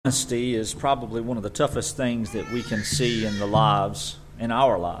Honesty is probably one of the toughest things that we can see in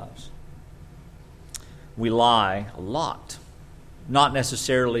our lives. We lie a lot. Not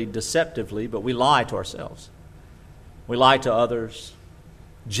necessarily deceptively, but we lie to ourselves. We lie to others,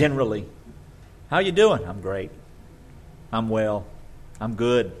 generally. How you doing? I'm great. I'm well. I'm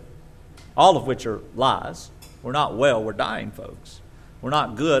good. All of which are lies. We're not well, we're dying folks. We're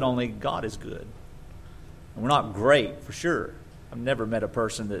not good, only God is good. And we're not great, for sure. I've never met a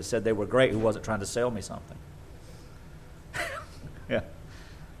person that said they were great who wasn't trying to sell me something. Yeah.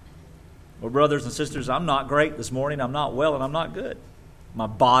 Well, brothers and sisters, I'm not great this morning. I'm not well and I'm not good. My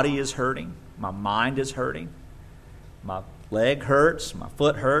body is hurting. My mind is hurting. My leg hurts. My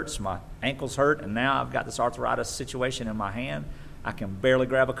foot hurts. My ankles hurt. And now I've got this arthritis situation in my hand. I can barely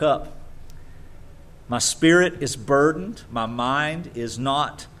grab a cup. My spirit is burdened. My mind is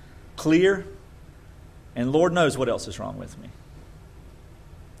not clear. And Lord knows what else is wrong with me.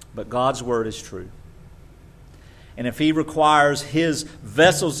 But God's word is true. And if He requires His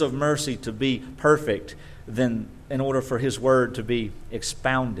vessels of mercy to be perfect, then in order for His word to be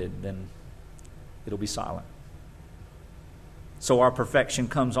expounded, then it'll be silent. So our perfection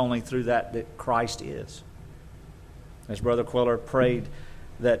comes only through that Christ is. As Brother Queller prayed,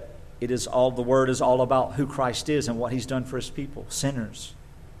 that the word is all about who Christ is and what He's done for His people, sinners,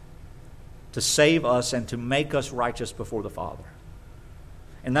 to save us and to make us righteous before the Father.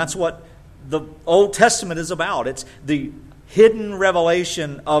 And that's what the Old Testament is about. It's the hidden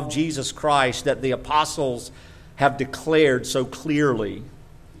revelation of Jesus Christ that the apostles have declared so clearly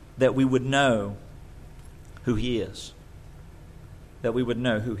that we would know who He is. That we would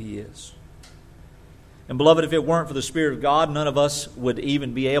know who He is. And beloved, if it weren't for the Spirit of God, none of us would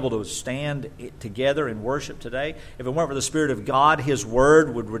even be able to stand together in worship today. If it weren't for the Spirit of God, His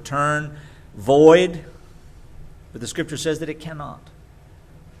word would return void. But the Scripture says that it cannot.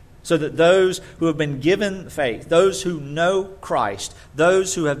 So that those who have been given faith, those who know Christ,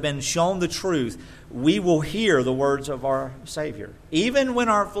 those who have been shown the truth, we will hear the words of our Savior. Even when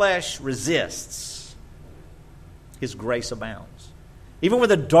our flesh resists, His grace abounds. Even when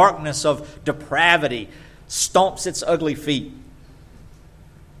the darkness of depravity stomps its ugly feet,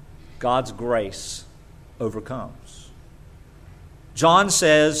 God's grace overcomes. John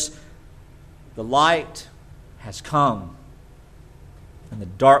says, the light has come, and the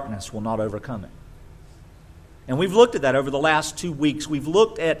darkness will not overcome it. And we've looked at that over the last 2 weeks. We've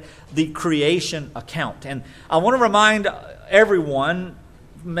looked at the creation account. And I want to remind everyone,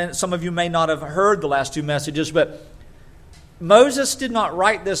 some of you may not have heard the last two messages, but Moses did not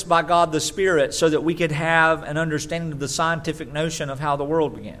write this by God the Spirit so that we could have an understanding of the scientific notion of how the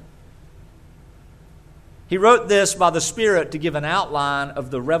world began. He wrote this by the Spirit to give an outline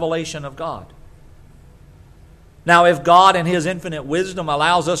of the revelation of God. Now, if God in His infinite wisdom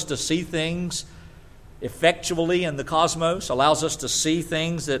allows us to see things effectually in the cosmos, allows us to see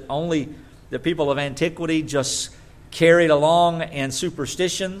things that only the people of antiquity just carried along in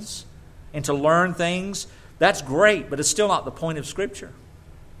superstitions, and to learn things, that's great, but it's still not the point of Scripture.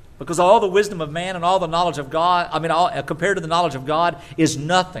 Because all the wisdom of man and all the knowledge of God, compared to the knowledge of God, is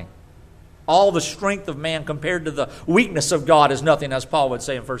nothing. All the strength of man compared to the weakness of God is nothing, as Paul would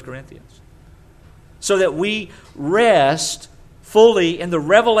say in 1 Corinthians. So that we rest fully in the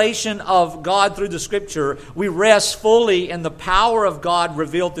revelation of God through the Scripture. We rest fully in the power of God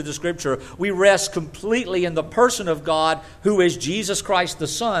revealed through the Scripture. We rest completely in the person of God, who is Jesus Christ, the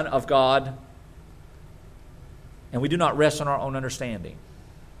Son of God. And we do not rest on our own understanding.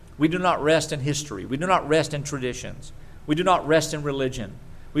 We do not rest in history. We do not rest in traditions. We do not rest in religion.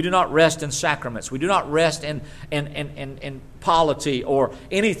 We do not rest in sacraments. We do not rest in polity or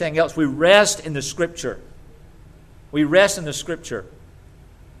anything else. We rest in the Scripture. We rest in the Scripture.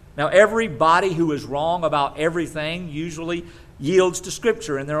 Now, everybody who is wrong about everything usually yields to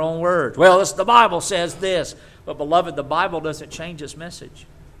Scripture in their own words. Well, the Bible says this. But, beloved, the Bible doesn't change its message.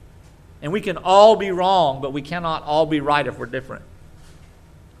 And we can all be wrong, but we cannot all be right if we're different.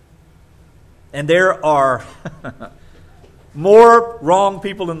 And there are more wrong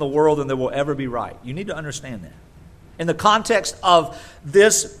people in the world than there will ever be right. You need to understand that. In the context of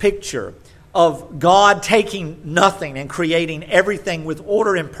this picture of God taking nothing and creating everything with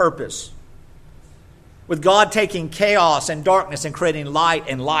order and purpose, with God taking chaos and darkness and creating light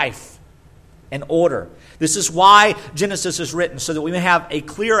and life and order. This is why Genesis is written, so that we may have a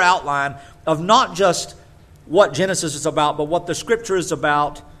clear outline of not just what Genesis is about, but what the Scripture is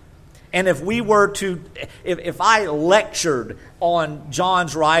about. And if I lectured on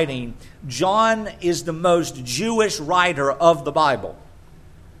John's writing, John is the most Jewish writer of the Bible.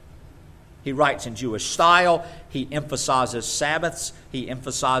 He writes in Jewish style. He emphasizes Sabbaths. He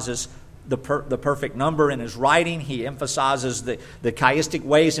emphasizes the perfect number in his writing. He emphasizes the chiastic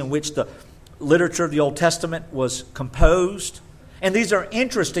ways in which the literature of the Old Testament was composed. And these are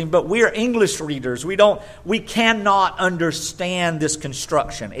interesting, but we are English readers. We cannot understand this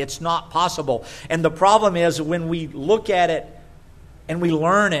construction. It's not possible. And the problem is when we look at it and we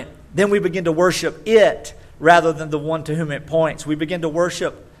learn it, then we begin to worship it rather than the one to whom it points. We begin to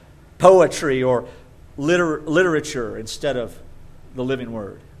worship poetry or literature instead of the living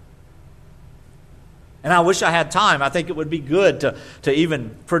Word. And I wish I had time. I think it would be good to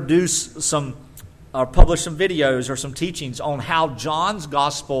even produce some or publish some videos or some teachings on how John's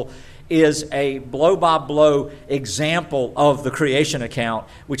Gospel is a blow-by-blow example of the creation account,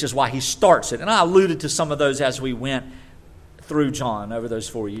 which is why he starts it. And I alluded to some of those as we went through John over those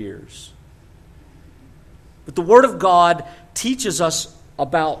 4 years. But the Word of God teaches us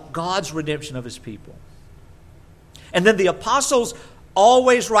about God's redemption of His people. And then the apostles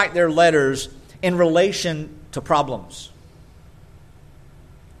always write their letters in relation to problems.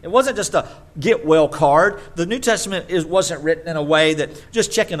 It wasn't just a get-well card. The New Testament wasn't written in a way that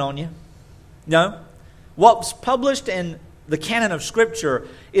just checking on you. No. What's published in the canon of Scripture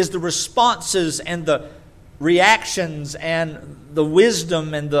is the responses and the reactions and the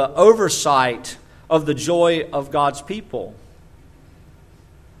wisdom and the oversight of the joy of God's people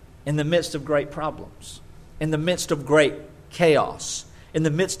in the midst of great problems, in the midst of great chaos, in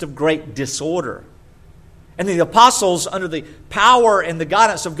the midst of great disorder. And the apostles, under the power and the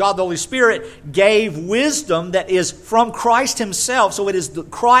guidance of God the Holy Spirit, gave wisdom that is from Christ Himself. So it is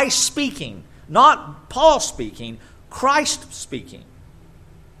Christ speaking, not Paul speaking, Christ speaking.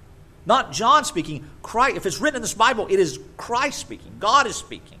 Not John speaking. Christ. If it's written in this Bible, it is Christ speaking. God is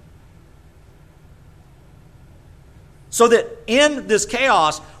speaking. So that in this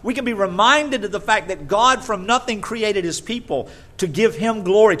chaos, we can be reminded of the fact that God from nothing created His people to give Him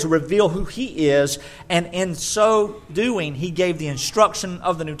glory, to reveal who He is. And in so doing, He gave the instruction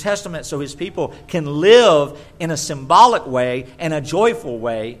of the New Testament so His people can live in a symbolic way, and a joyful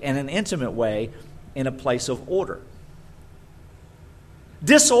way, and an intimate way in a place of order.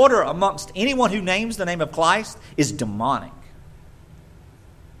 Disorder amongst anyone who names the name of Christ is demonic.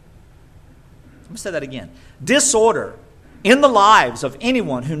 Let me say that again. Disorder in the lives of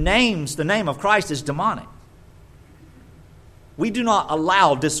anyone who names the name of Christ is demonic. We do not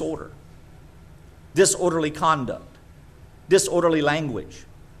allow disorder, disorderly conduct, disorderly language,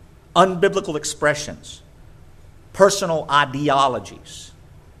 unbiblical expressions, personal ideologies.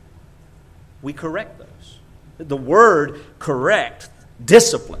 We correct those. The word correct,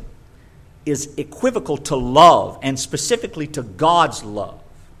 discipline, is equivocal to love, and specifically to God's love.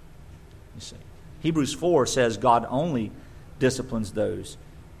 You see, Hebrews 4 says God only disciplines those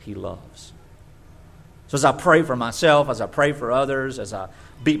He loves. So as I pray for myself, as I pray for others, as I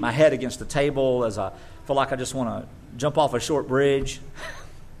beat my head against the table, as I feel like I just want to jump off a short bridge,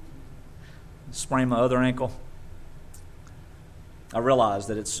 sprain my other ankle, I realize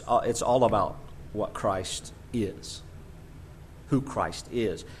that it's all about what Christ is, who Christ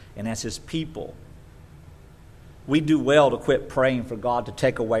is. And as His people, we do well to quit praying for God to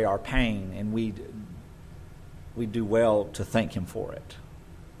take away our pain, and we do well to thank Him for it.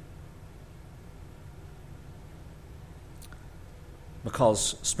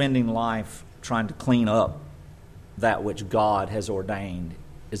 Because spending life trying to clean up that which God has ordained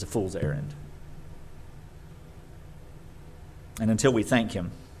is a fool's errand. And until we thank Him,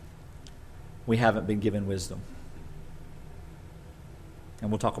 we haven't been given wisdom.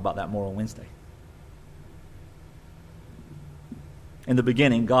 And we'll talk about that more on Wednesday. In the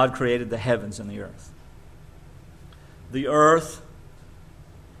beginning, God created the heavens and the earth. The earth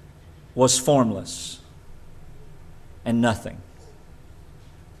was formless and nothing.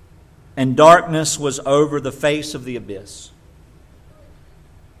 And darkness was over the face of the abyss.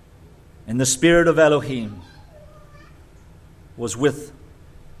 And the Spirit of Elohim was with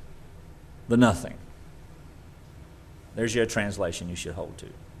the nothing. There's your translation you should hold to.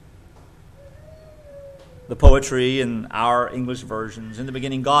 The poetry in our English versions. In the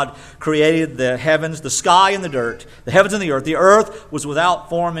beginning, God created the heavens, the sky, and the dirt, the heavens and the earth. The earth was without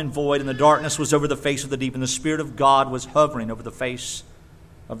form and void, and the darkness was over the face of the deep, and the Spirit of God was hovering over the face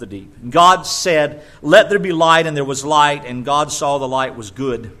of the deep. And God said, "Let there be light," and there was light, and God saw the light was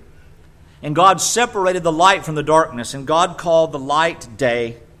good. And God separated the light from the darkness, and God called the light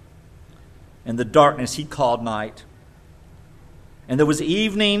day, and the darkness He called night. And there was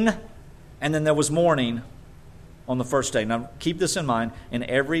evening, and then there was morning on the first day. Now keep this in mind. In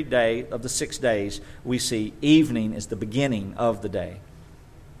every day of the 6 days, we see evening is the beginning of the day.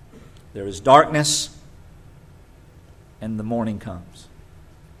 There is darkness, and the morning comes.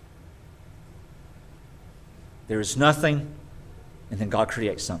 There is nothing, and then God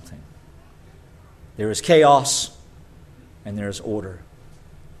creates something. There is chaos, and there is order.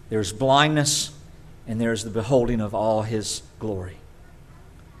 There is blindness, and there is the beholding of all His glory.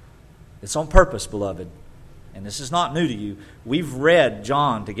 It's on purpose, beloved. And this is not new to you. We've read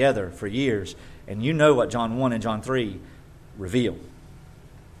John together for years, and you know what John 1 and John 3 reveal.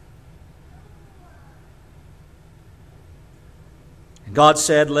 And God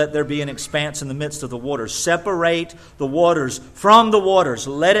said, "Let there be an expanse in the midst of the waters. Separate the waters from the waters.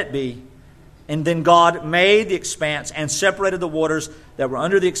 Let it be." And then God made the expanse and separated the waters that were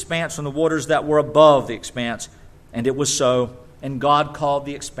under the expanse from the waters that were above the expanse. And it was so. And God called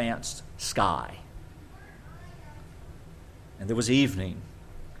the expanse sky. And there was evening,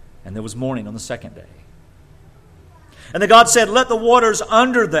 and there was morning on the second day. And then God said, "Let the waters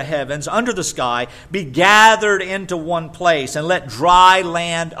under the heavens, under the sky, be gathered into one place, and let dry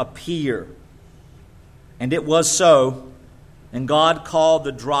land appear." And it was so. And God called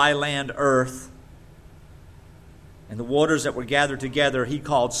the dry land earth, and the waters that were gathered together He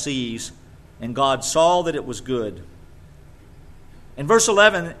called seas. And God saw that it was good. In verse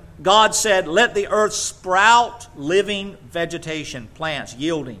 11, God said, "Let the earth sprout living vegetation, plants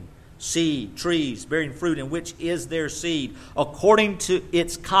yielding seed, trees bearing fruit, in which is their seed, according to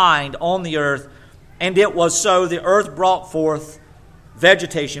its kind on the earth." And it was so. The earth brought forth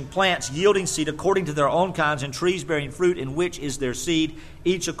vegetation, plants yielding seed according to their own kinds, and trees bearing fruit, in which is their seed,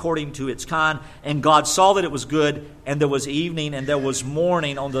 each according to its kind. And God saw that it was good, and there was evening, and there was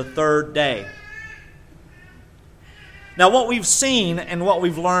morning on the third day. Now, what we've seen and what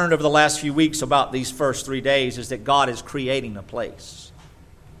we've learned over the last few weeks about these first 3 days is that God is creating a place.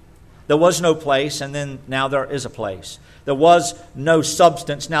 There was no place, and then now there is a place. There was no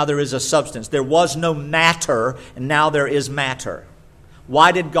substance, now there is a substance. There was no matter, and now there is matter.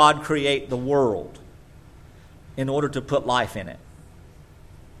 Why did God create the world? In order to put life in it.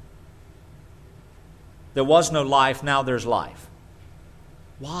 There was no life, now there's life.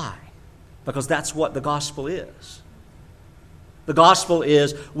 Why? Because that's what the gospel is. The gospel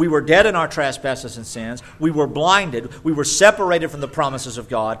is we were dead in our trespasses and sins. We were blinded. We were separated from the promises of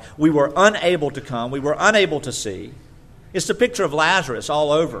God. We were unable to come. We were unable to see. It's the picture of Lazarus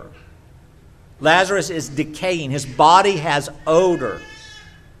all over. Lazarus is decaying. His body has odor.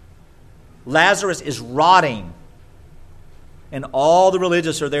 Lazarus is rotting. And all the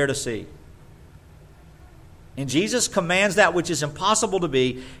religious are there to see. And Jesus commands that which is impossible to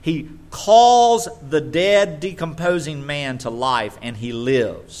be. He calls the dead, decomposing man to life, and he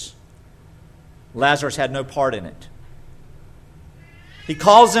lives. Lazarus had no part in it. He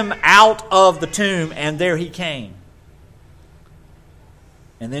calls him out of the tomb, and there he came.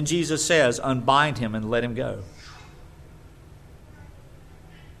 And then Jesus says, "Unbind him and let him go."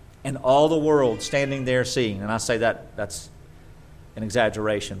 And all the world standing there seeing, and I say that's an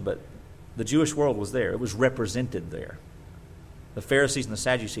exaggeration, but the Jewish world was there. It was represented there. The Pharisees and the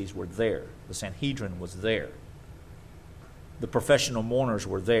Sadducees were there. The Sanhedrin was there. The professional mourners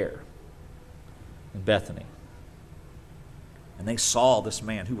were there in Bethany. And they saw this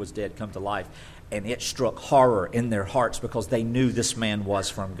man who was dead come to life. And it struck horror in their hearts because they knew this man was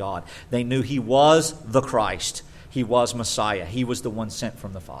from God. They knew he was the Christ. He was Messiah. He was the one sent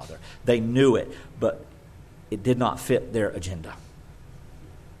from the Father. They knew it, but it did not fit their agenda.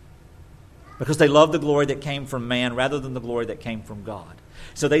 Because they loved the glory that came from man rather than the glory that came from God.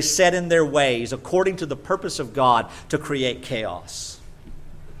 So they set in their ways, according to the purpose of God, to create chaos.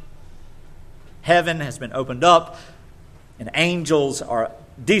 Heaven has been opened up, and angels are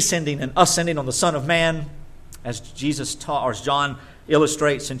descending and ascending on the Son of Man, as Jesus taught, or as John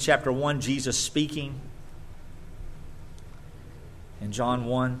illustrates in chapter 1, Jesus speaking in John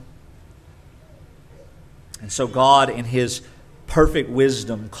 1. And so God, in His perfect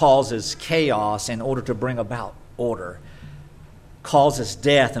wisdom, causes chaos in order to bring about order, causes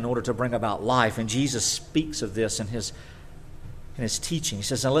death in order to bring about life. And Jesus speaks of this in his teaching. He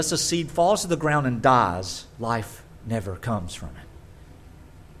says, unless a seed falls to the ground and dies, life never comes from it.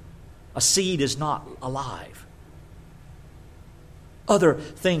 A seed is not alive. Other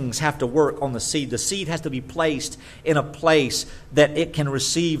things have to work on the seed. The seed has to be placed in a place that it can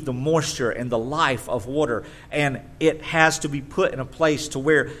receive the moisture and the life of water. And it has to be put in a place to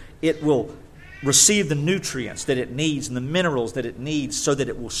where it will receive the nutrients that it needs and the minerals that it needs so that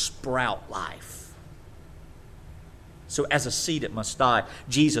it will sprout life. So as a seed it must die.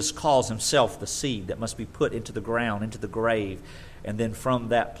 Jesus calls Himself the seed that must be put into the ground, into the grave. And then from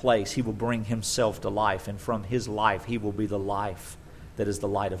that place He will bring Himself to life. And from His life He will be the life that is the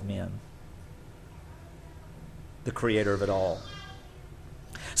light of men, the creator of it all.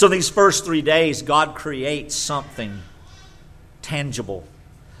 So in these first 3 days, God creates something tangible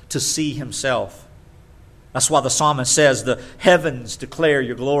to see himself. That's why the psalmist says, the heavens declare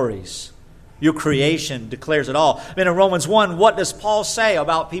your glories. Your creation declares it all. And in Romans 1, what does Paul say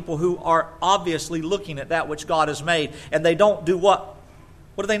about people who are obviously looking at that which God has made, and they don't do what?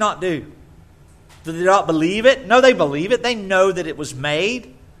 What do they not do? Do they not believe it? No, they believe it. They know that it was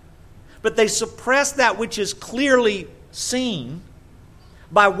made. But they suppress that which is clearly seen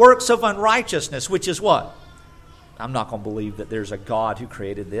by works of unrighteousness, which is what? I'm not going to believe that there's a God who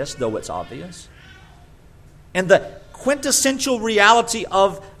created this, though it's obvious. And the quintessential reality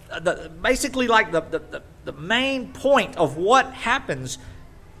of, basically like the main point of what happens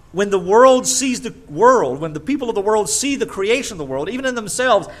when the world sees the world, when the people of the world see the creation of the world, even in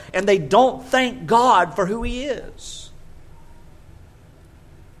themselves, and they don't thank God for who He is.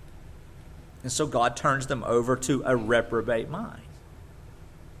 And so God turns them over to a reprobate mind.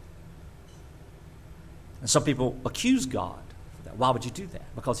 And some people accuse God for that. Why would you do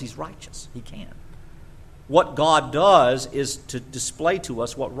that? Because He's righteous. He can. What God does is to display to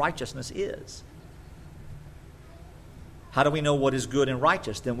us what righteousness is. How do we know what is good and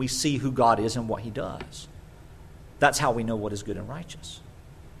righteous? Then we see who God is and what He does. That's how we know what is good and righteous.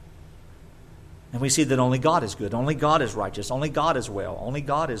 And we see that only God is good. Only God is righteous. Only God is well. Only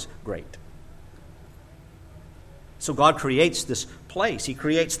God is great. So God creates this place. He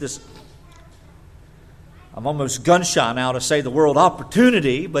creates this, I'm almost gun-shy now to say the word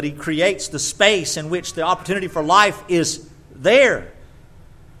opportunity, but He creates the space in which the opportunity for life is there.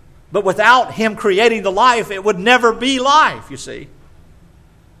 But without Him creating the life, it would never be life, you see.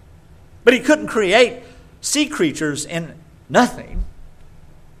 But He couldn't create sea creatures in nothing.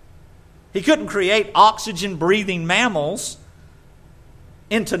 He couldn't create oxygen-breathing mammals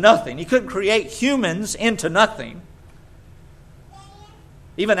into nothing. He couldn't create humans into nothing.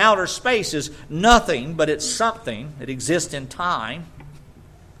 Even outer space is nothing, but it's something. It exists in time.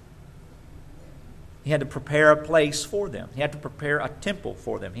 He had to prepare a place for them. He had to prepare a temple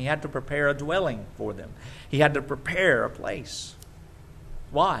for them. He had to prepare a dwelling for them. He had to prepare a place.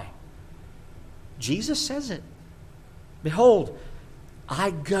 Why? Jesus says it. Behold,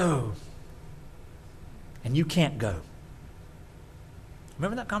 I go, and you can't go.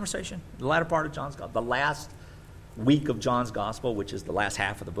 Remember that conversation? The latter part of John's Gospel. The last week of John's Gospel, which is the last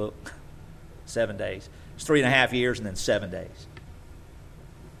half of the book. 7 days. It's 3.5 years and then 7 days.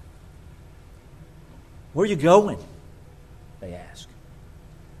 Where are you going? They ask.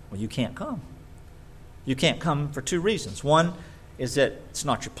 Well, you can't come. You can't come for 2 reasons. One is that it's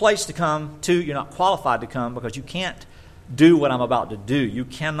not your place to come. 2, you're not qualified to come because you can't do what I'm about to do. You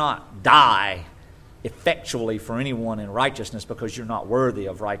cannot die effectually for anyone in righteousness because you're not worthy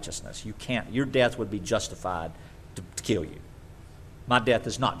of righteousness. You can't. Your death would be justified to kill you. My death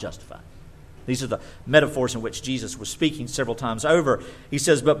is not justified. These are the metaphors in which Jesus was speaking several times over. He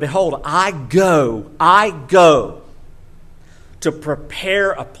says, but behold, I go to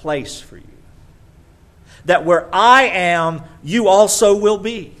prepare a place for you, that where I am, you also will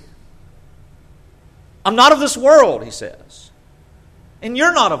be. I'm not of this world, He says. And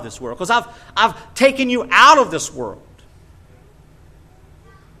you're not of this world, because I've taken you out of this world.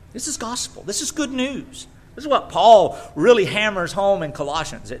 This is gospel. This is good news. This is what Paul really hammers home in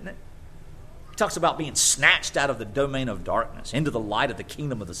Colossians, isn't it? He talks about being snatched out of the domain of darkness into the light of the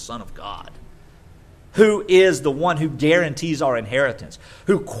kingdom of the Son of God, who is the one who guarantees our inheritance,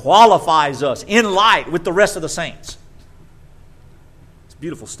 who qualifies us in light with the rest of the saints. It's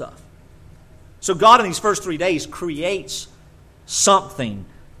beautiful stuff. So God in these first 3 days creates something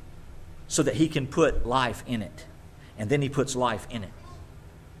so that He can put life in it. And then He puts life in it.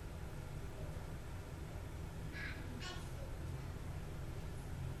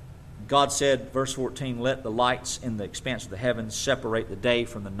 God said, verse 14, let the lights in the expanse of the heavens separate the day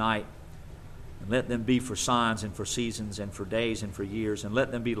from the night, and let them be for signs and for seasons and for days and for years, and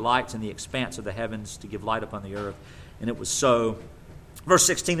let them be lights in the expanse of the heavens to give light upon the earth. And it was so. Verse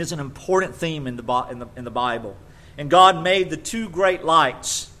 16 is an important theme in the Bible. And God made the 2 great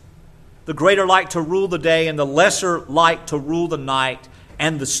lights, the greater light to rule the day and the lesser light to rule the night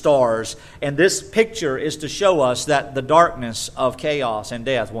and the stars. And this picture is to show us that the darkness of chaos and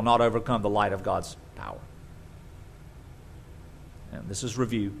death will not overcome the light of God's power. And this is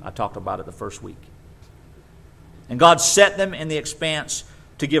review. I talked about it the first week. And God set them in the expanse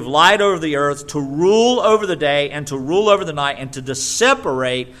to give light over the earth, to rule over the day and to rule over the night, and to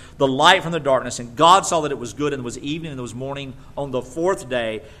separate the light from the darkness. And God saw that it was good, and it was evening, and it was morning on the fourth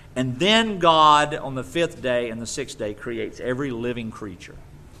day. And then God, on the fifth day and the sixth day, creates every living creature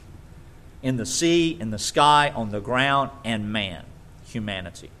in the sea, in the sky, on the ground, and man,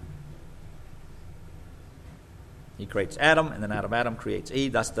 humanity. He creates Adam, and then out of Adam creates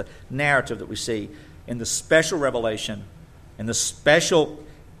Eve. That's the narrative that we see in the special revelation and the special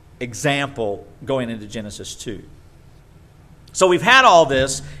example going into Genesis 2. So we've had all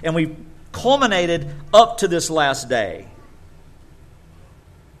this, and we've culminated up to this last day.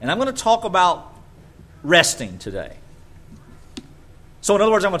 And I'm going to talk about resting today. So in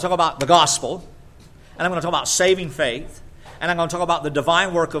other words, I'm going to talk about the gospel, and I'm going to talk about saving faith, and I'm going to talk about the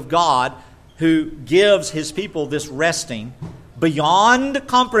divine work of God who gives His people this resting beyond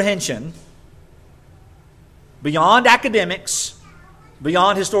comprehension, beyond academics,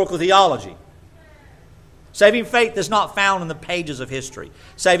 beyond historical theology. Saving faith is not found in the pages of history.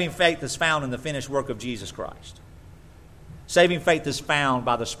 Saving faith is found in the finished work of Jesus Christ. Saving faith is found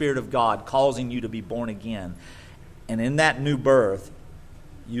by the Spirit of God causing you to be born again. And in that new birth,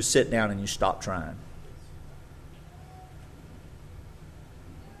 you sit down and you stop trying.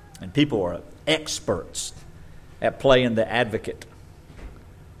 And people are experts at playing the advocate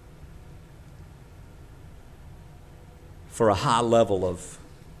for a high level of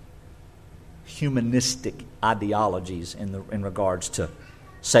humanistic ideologies in regards to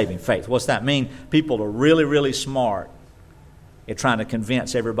saving faith. What's that mean? People are really, really smart at trying to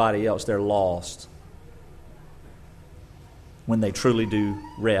convince everybody else they're lost when they truly do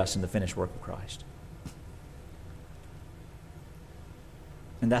rest in the finished work of Christ.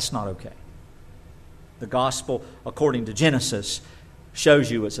 And that's not okay. The gospel, according to Genesis,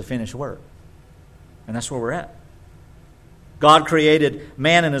 shows you it's a finished work. And that's where we're at. God created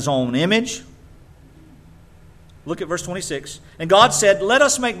man in His own image. Look at verse 26. And God said, "Let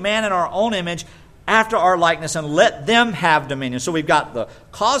us make man in our own image, after our likeness, and let them have dominion." So we've got the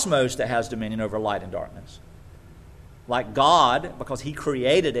cosmos that has dominion over light and darkness. Like God, because He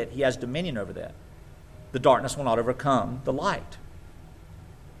created it, He has dominion over that. The darkness will not overcome the light.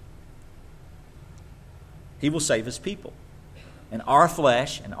 He will save His people. And our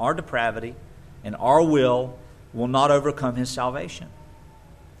flesh and our depravity and our will not overcome His salvation.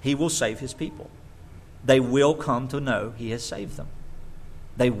 He will save His people. They will come to know He has saved them.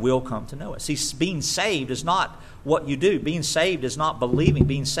 They will come to know it. See, being saved is not what you do. Being saved is not believing.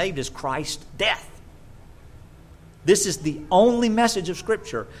 Being saved is Christ's death. This is the only message of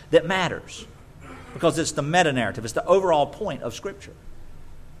Scripture that matters, because it's the meta-narrative. It's the overall point of Scripture.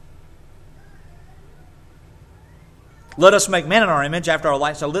 Let us make man in our image, after our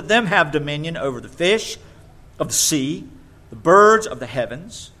likeness. So let them have dominion over the fish of the sea, the birds of the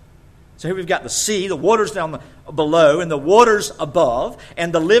heavens. So here we've got the sea, the waters down below, and the waters above,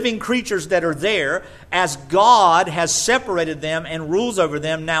 and the living creatures that are there. As God has separated them and rules over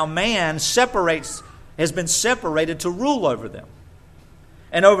them, now man has been separated to rule over them.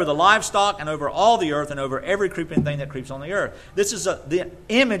 And over the livestock, and over all the earth, and over every creeping thing that creeps on the earth. This is the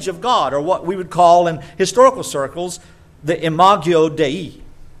image of God, or what we would call in historical circles, the Imago Dei.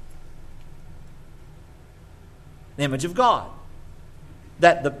 The image of God.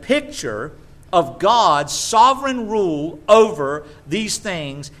 That the picture of God's sovereign rule over these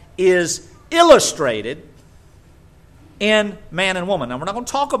things is illustrated in man and woman. Now, we're not going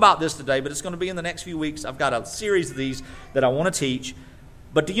to talk about this today, but it's going to be in the next few weeks. I've got a series of these that I want to teach.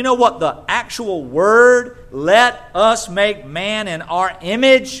 But do you know what the actual word, "let us make man in our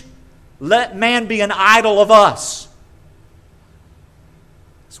image"? Let man be an idol of us.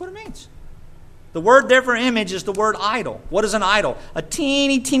 That's what it means. The word there for image is the word idol. What is an idol? A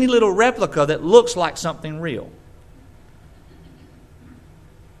teeny, teeny little replica that looks like something real.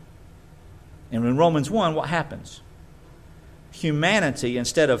 And in Romans 1, what happens? Humanity,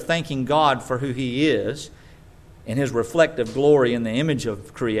 instead of thanking God for who He is and His reflective glory in the image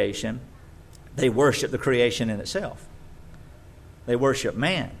of creation, they worship the creation in itself. They worship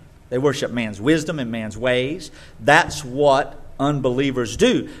man. They worship man's wisdom and man's ways. That's what unbelievers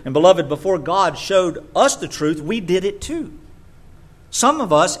do. And beloved, before God showed us the truth, we did it too. Some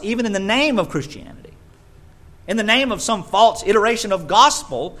of us, even in the name of Christianity, in the name of some false iteration of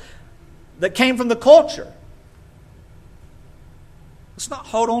gospel that came from the culture. Let's not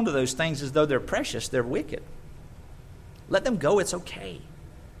hold on to those things as though they're precious. They're wicked. Let them go. It's okay.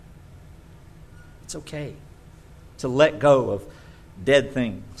 It's okay to let go of dead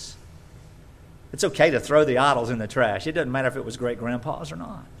things. It's okay to throw the idols in the trash. It doesn't matter if it was great-grandpa's or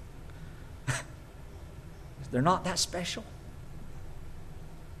not. They're not that special.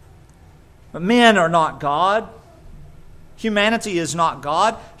 But men are not God. Humanity is not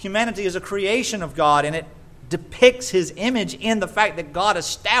God. Humanity is a creation of God, and it depicts His image in the fact that God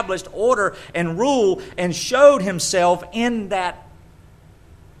established order and rule and showed Himself in that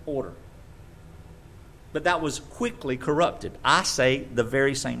order. But that was quickly corrupted. I say the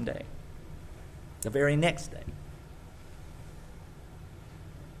very same day. The very next day.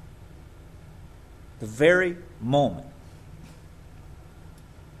 The very moment.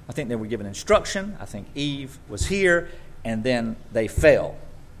 I think they were given instruction. I think Eve was here, and then they fell.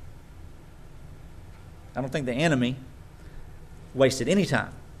 I don't think the enemy wasted any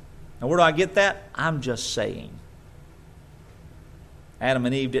time. Now, where do I get that? I'm just saying. Adam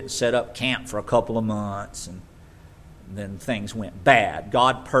and Eve didn't set up camp for a couple of months, and then things went bad.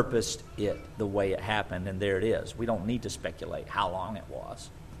 God purposed it the way it happened, and there it is. We don't need to speculate how long it was.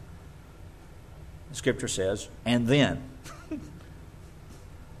 The Scripture says, and then.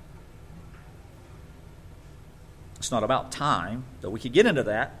 It's not about time, though we could get into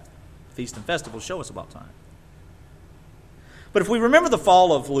that. Feast and festivals show us about time. But if we remember the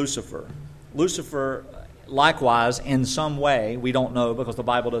fall of Lucifer, Lucifer likewise, in some way, we don't know because the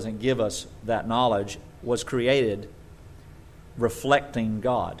Bible doesn't give us that knowledge, was created reflecting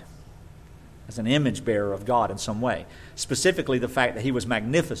God, as an image bearer of God in some way. Specifically, the fact that he was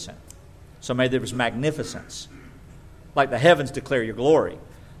magnificent. So maybe there was magnificence. Like the heavens declare your glory.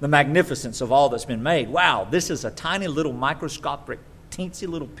 The magnificence of all that's been made. Wow, this is a tiny little microscopic, teensy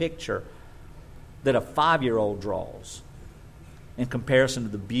little picture that a 5-year-old draws in comparison to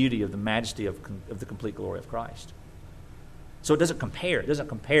the beauty of the majesty of the complete glory of Christ. So it doesn't compare. It doesn't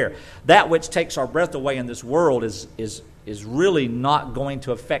compare. That which takes our breath away in this world is really not going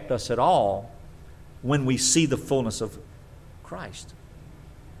to affect us at all when we see the fullness of Christ.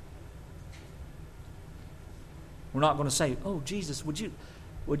 We're not going to say, oh, Jesus, would you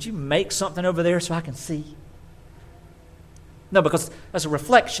make something over there so I can see? No, because that's a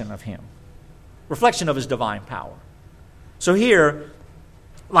reflection of Him. Reflection of His divine power. So here,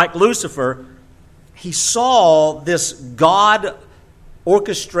 like Lucifer, he saw this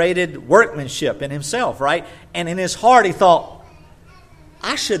God-orchestrated workmanship in himself, right? And in his heart he thought,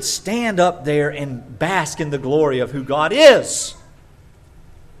 I should stand up there and bask in the glory of who God is.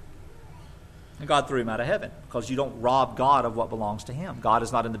 And God threw him out of heaven because you don't rob God of what belongs to Him. God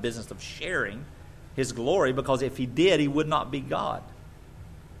is not in the business of sharing His glory, because if He did, He would not be God.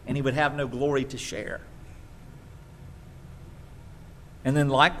 And He would have no glory to share. And then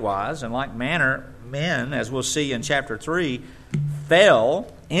likewise, in like manner, men, as we'll see in chapter 3,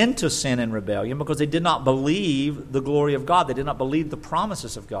 fell into sin and rebellion because they did not believe the glory of God. They did not believe the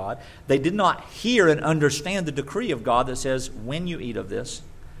promises of God. They did not hear and understand the decree of God that says, when you eat of this,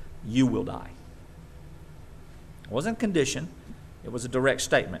 you will die. It wasn't a condition. It was a direct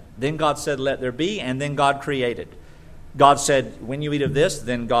statement. Then God said, let there be, and then God created. God said, when you eat of this,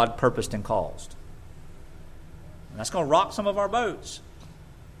 then God purposed and caused. And that's going to rock some of our boats.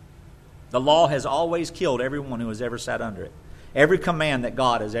 The law has always killed everyone who has ever sat under it. Every command that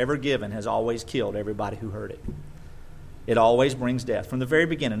God has ever given has always killed everybody who heard it. It always brings death. From the very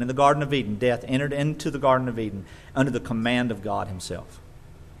beginning, in the Garden of Eden, death entered into the Garden of Eden under the command of God Himself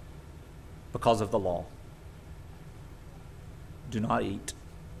because of the law. Do not eat.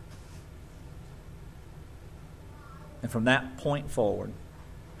 And from that point forward,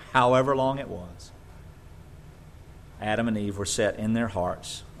 however long it was, Adam and Eve were set in their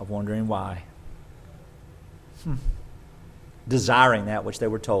hearts of wondering why. Desiring that which they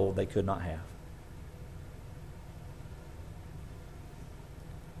were told they could not have.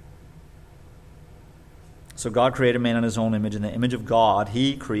 So God created man in His own image. In the image of God,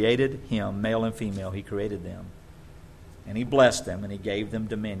 He created him, male and female. He created them. And He blessed them, and He gave them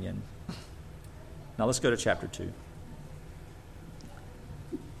dominion. Now let's go to chapter 2.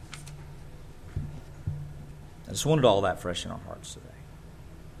 I just wanted all that fresh in our hearts today.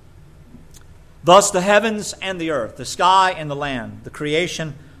 Thus the heavens and the earth, the sky and the land, the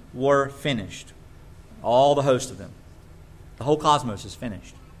creation were finished. All the host of them. The whole cosmos is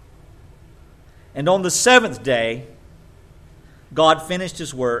finished. And on the seventh day, God finished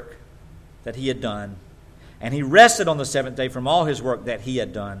His work that He had done. And He rested on the seventh day from all His work that He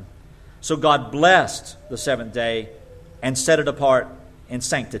had done. So God blessed the seventh day and set it apart in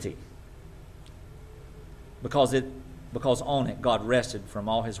sanctity. Because on it God rested from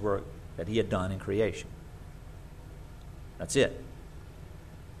all His work that He had done in creation. That's it.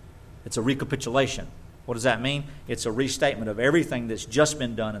 It's a recapitulation. What does that mean? It's a restatement of everything that's just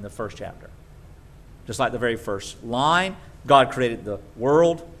been done in the first chapter. Just like the very first line, God created the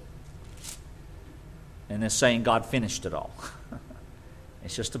world, and it's saying God finished it all.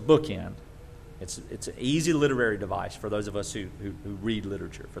 It's just a bookend It's an easy literary device for those of us who read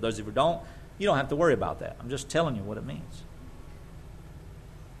literature. For those of you who don't, you don't have to worry about that. I'm just telling you what it means.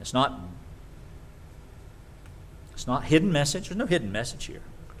 It's not hidden message. There's no hidden message here.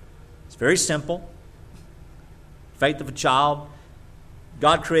 It's very simple. Faith of a child.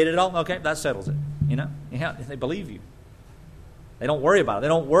 God created it all. Okay, that settles it. They believe you. They don't worry about it. They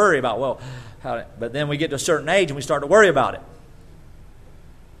don't worry about, but then we get to a certain age and we start to worry about it.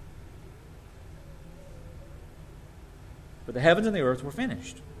 But the heavens and the earth were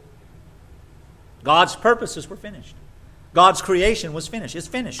finished. God's purposes were finished. God's creation was finished. It's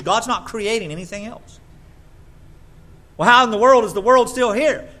finished. God's not creating anything else. Well, how in the world is the world still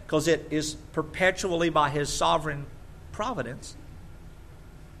here? Because it is perpetually by His sovereign providence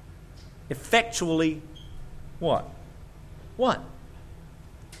effectually what? What?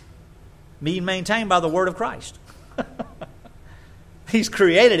 Being maintained by the Word of Christ. He's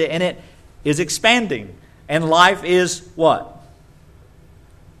created it and it is expanding. And life is what?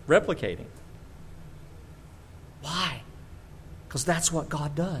 Replicating. Why? Because that's what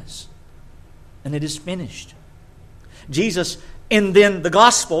God does. And it is finished. Jesus, in then the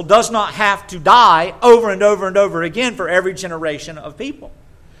gospel, does not have to die over and over and over again for every generation of people.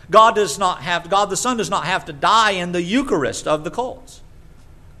 God the Son does not have to die in the Eucharist of the cults.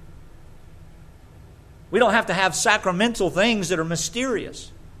 We don't have to have sacramental things that are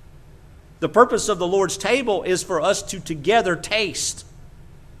mysterious. The purpose of the Lord's table is for us to together taste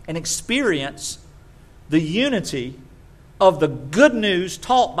and experience the unity of the good news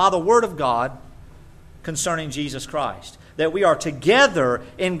taught by the Word of God concerning Jesus Christ. That we are together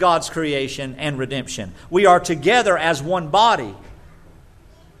in God's creation and redemption. We are together as one body.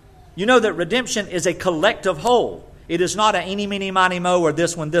 You know that redemption is a collective whole. It is not a eeny, meeny, miny, mo, or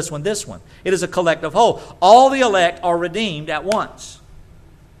this one, this one, this one. It is a collective whole. All the elect are redeemed at once.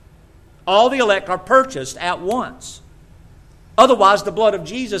 All the elect are purchased at once. Otherwise, the blood of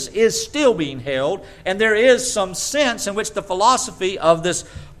Jesus is still being held, and there is some sense in which the philosophy of this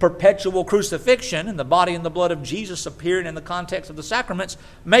perpetual crucifixion and the body and the blood of Jesus appearing in the context of the sacraments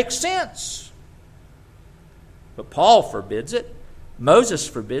makes sense. But Paul forbids it. Moses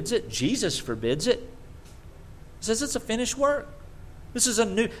forbids it. Jesus forbids it. He says it's a finished work. This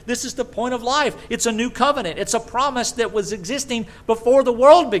is the point of life. It's a new covenant. It's a promise that was existing before the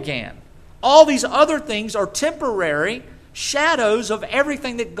world began. All these other things are temporary shadows of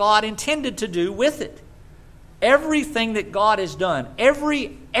everything that God intended to do with it. Everything that God has done,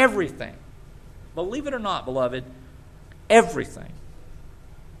 everything. Believe it or not, beloved, everything.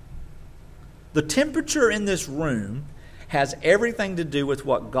 The temperature in this room has everything to do with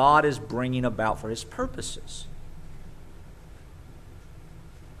what God is bringing about for His purposes.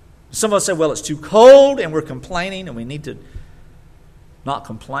 Some of us say, well, it's too cold and we're complaining and we need to not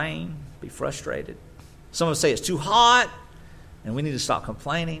complain, be frustrated. Some of us say it's too hot and we need to stop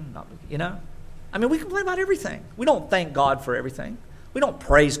complaining. We complain about everything. We don't thank God for everything. We don't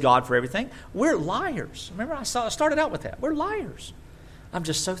praise God for everything. We're liars. Remember, I started out with that. We're liars. I'm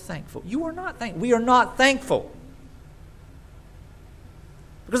just so thankful. You are not thankful. We are not thankful.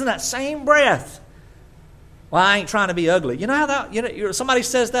 Because in that same breath, well, I ain't trying to be ugly. You know how that, somebody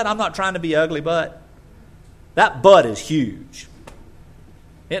says that, I'm not trying to be ugly, but that butt is huge.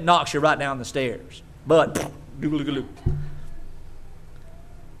 It knocks you right down the stairs. But,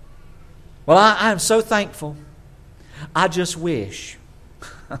 well, I am so thankful. I just wish.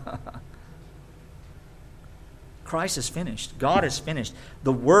 Christ is finished. God is finished.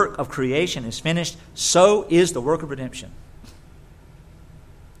 The work of creation is finished. So is the work of redemption.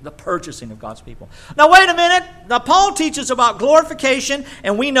 The purchasing of God's people. Now, wait a minute. Now, Paul teaches about glorification,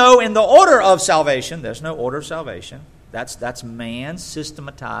 and we know in the order of salvation, there's no order of salvation. That's man's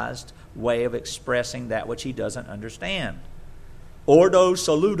systematized way of expressing that which he doesn't understand. Ordo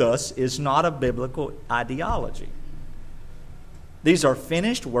salutis is not a biblical ideology. These are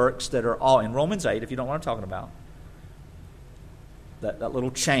finished works that are all in Romans 8, if you don't know what I'm talking about. That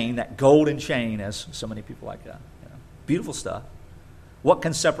little chain, that golden chain, as so many people like that. Beautiful stuff. What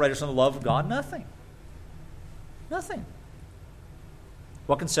can separate us from the love of God? Nothing. Nothing.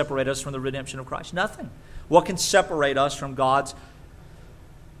 What can separate us from the redemption of Christ? Nothing. What can separate us from God's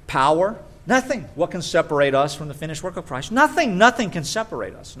power? Nothing. What can separate us from the finished work of Christ? Nothing. Nothing can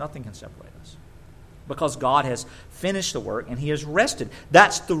separate us. Nothing can separate us. Because God has finished the work and He has rested.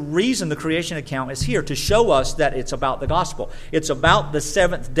 That's the reason the creation account is here, to show us that it's about the gospel. It's about the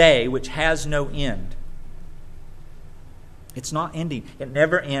seventh day, which has no end. It's not ending. It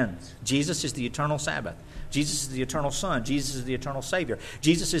never ends. Jesus is the eternal Sabbath. Jesus is the eternal Son. Jesus is the eternal Savior.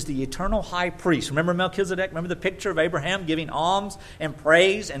 Jesus is the eternal high priest. Remember Melchizedek? Remember the picture of Abraham giving alms and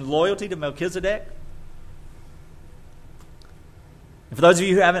praise and loyalty to Melchizedek? And for those of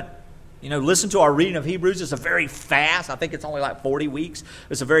you who haven't listened to our reading of Hebrews, it's a very fast, I think it's only like 40 weeks.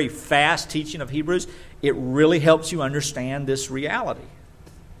 It's a very fast teaching of Hebrews. It really helps you understand this reality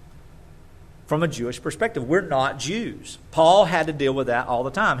from a Jewish perspective. We're not Jews. Paul had to deal with that all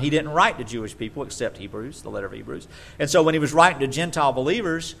the time. He didn't write to Jewish people except Hebrews, the letter of Hebrews. And so when he was writing to Gentile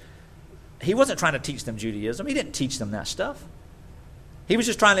believers, he wasn't trying to teach them Judaism. He didn't teach them that stuff. He was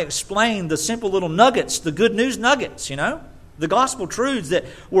just trying to explain the simple little nuggets, the good news nuggets, the gospel truths that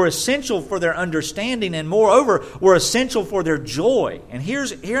were essential for their understanding and moreover were essential for their joy. And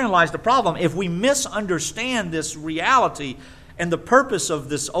herein lies the problem. If we misunderstand this reality and the purpose of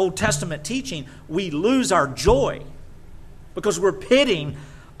this Old Testament teaching, we lose our joy because we're pitting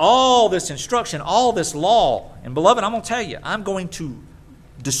all this instruction, all this law. And beloved, I'm going to tell you, I'm going to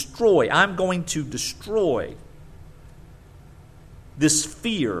destroy this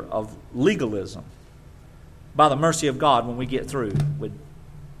fear of legalism by the mercy of God when we get through with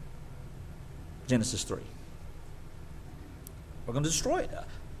Genesis 3. We're going to destroy it.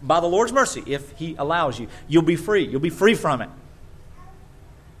 By the Lord's mercy, if He allows you, you'll be free. You'll be free from it.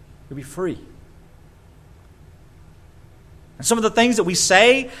 You'll be free. And some of the things that we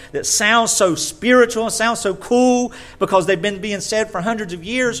say that sound so spiritual, sound so cool because they've been being said for hundreds of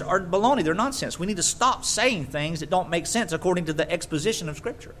years are baloney. They're nonsense. We need to stop saying things that don't make sense according to the exposition of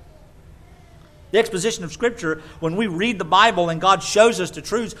Scripture. The exposition of Scripture, when we read the Bible and God shows us the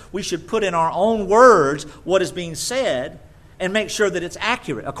truths, we should put in our own words what is being said and make sure that it's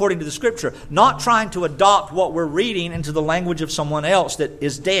accurate according to the Scripture, not trying to adopt what we're reading into the language of someone else that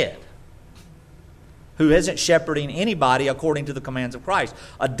is dead, who isn't shepherding anybody according to the commands of Christ.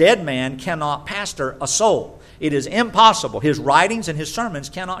 A dead man cannot pastor a soul. It is impossible. His writings and his sermons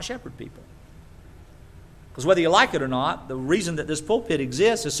cannot shepherd people. Because whether you like it or not, the reason that this pulpit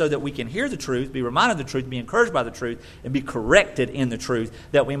exists is so that we can hear the truth, be reminded of the truth, be encouraged by the truth, and be corrected in the truth,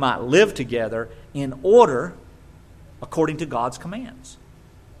 that we might live together in order according to God's commands,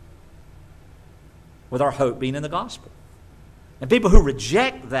 with our hope being in the gospel. And people who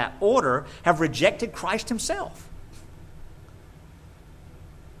reject that order have rejected Christ Himself.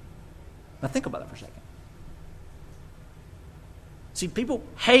 Now think about that for a second. See, people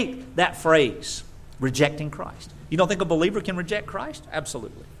hate that phrase, rejecting Christ. You don't think a believer can reject Christ?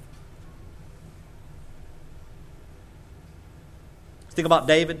 Absolutely. Think about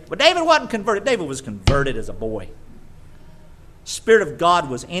David. Well, David wasn't converted. David was converted as a boy. Spirit of God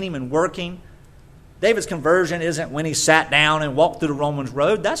was in him and working. David's conversion isn't when he sat down and walked through the Romans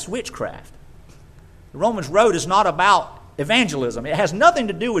road. That's witchcraft. The Romans road is not about evangelism. It has nothing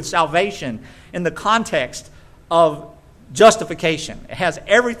to do with salvation in the context of justification. It has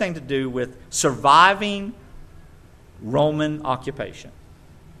everything to do with surviving Roman occupation.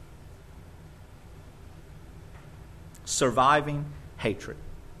 Surviving hatred.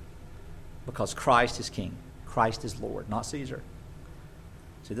 Because Christ is King. Christ is Lord, not Caesar.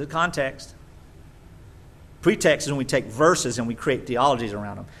 See the context. Pretext is when we take verses and we create theologies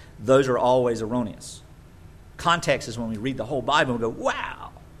around them. Those are always erroneous. Context is when we read the whole Bible and go,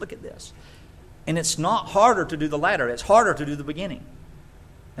 wow, look at this. And it's not harder to do the latter. It's harder to do the beginning.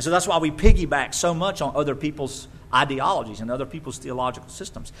 And so that's why we piggyback so much on other people's ideologies and other people's theological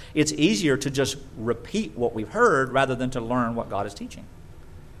systems. It's easier to just repeat what we've heard rather than to learn what God is teaching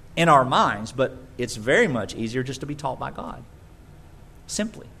in our minds. But it's very much easier just to be taught by God.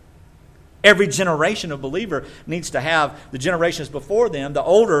 Simply. Every generation of believer needs to have the generations before them, the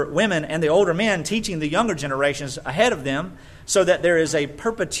older women and the older men, teaching the younger generations ahead of them, so that there is a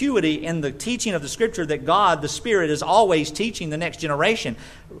perpetuity in the teaching of the Scripture that God, the Spirit, is always teaching the next generation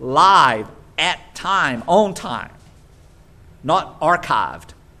live, at time, on time, not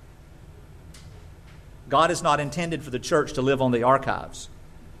archived. God is not intended for the church to live on the archives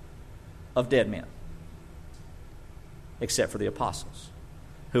of dead men, except for the apostles,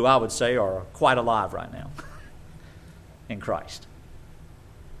 who I would say are quite alive right now in Christ.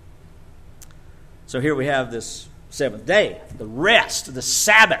 So here we have this seventh day, the rest, the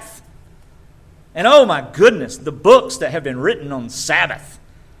Sabbath. And oh my goodness, the books that have been written on Sabbath,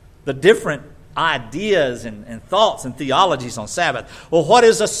 the different ideas and thoughts and theologies on Sabbath. Well, what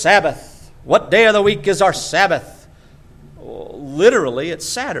is a Sabbath? What day of the week is our Sabbath? Well, literally, it's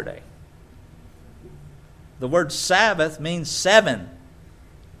Saturday. The word Sabbath means seven.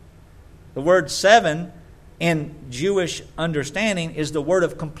 The word seven in Jewish understanding is the word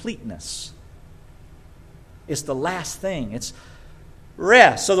of completeness. It's the last thing. It's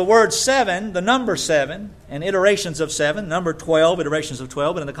rest. So the word 7, the number 7, and iterations of 7, number 12, iterations of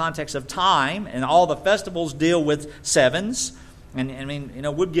 12, but in the context of time, and all the festivals deal with sevens. And I mean,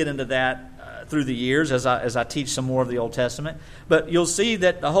 we'll get into that through the years as I teach some more of the Old Testament. But you'll see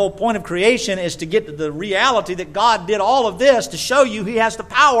that the whole point of creation is to get to the reality that God did all of this to show you He has the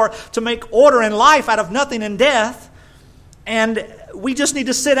power to make order in life out of nothing and death. And we just need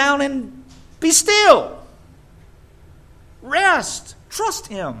to sit down and be still. Rest. Trust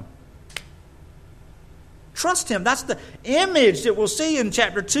Him. Trust Him. That's the image that we'll see in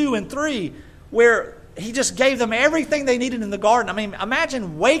chapter 2 and 3, where He just gave them everything they needed in the garden. I mean,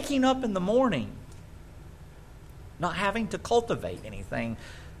 imagine waking up in the morning, not having to cultivate anything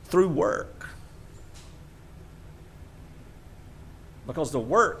through work. Because the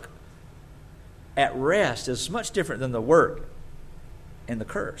work at rest is much different than the work in the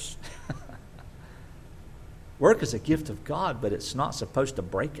curse. Work is a gift of God, but it's not supposed to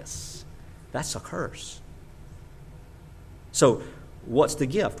break us. That's a curse. So, what's the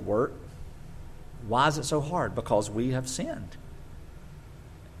gift? Work. Why is it so hard? Because we have sinned.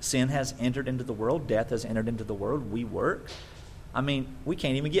 Sin has entered into the world. Death has entered into the world. We work. I mean, we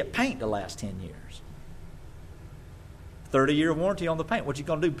can't even get paint to last 10 years. 30-year warranty on the paint. What you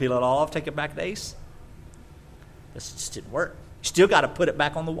going to do? Peel it all off, take it back to Ace? This just didn't work. You still got to put it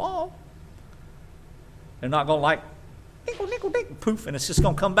back on the wall. They're not going to like, nickel, nickel, nickel, poof, and it's just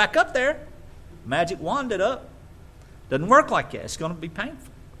going to come back up there. Magic wand it up. Doesn't work like that. It's going to be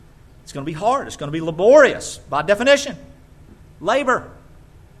painful. It's going to be hard. It's going to be laborious by definition. Labor.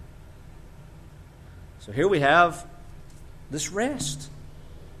 So here we have this rest.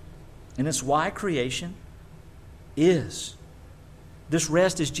 And it's why creation is. This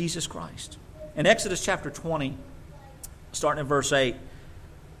rest is Jesus Christ. In Exodus chapter 20, starting in verse 8,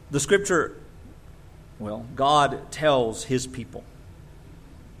 the Scripture, God tells His people.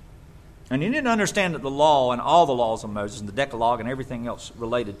 And you need to understand that the law and all the laws of Moses and the Decalogue and everything else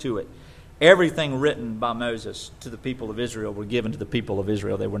related to it, everything written by Moses to the people of Israel were given to the people of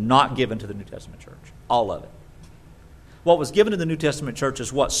Israel. They were not given to the New Testament church. All of it. What was given to the New Testament church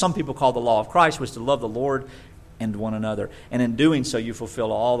is what some people call the law of Christ, which is to love the Lord and one another. And in doing so, you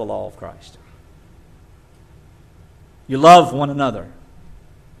fulfill all the law of Christ. You love one another.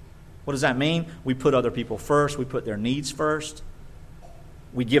 What does that mean? We put other people first. We put their needs first.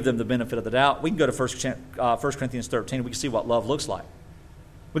 We give them the benefit of the doubt. We can go to 1 Corinthians 13. We can see what love looks like.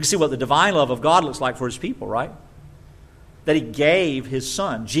 We can see what the divine love of God looks like for His people, right? That He gave His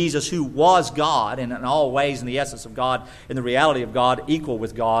Son, Jesus, who was God, and in all ways in the essence of God, in the reality of God, equal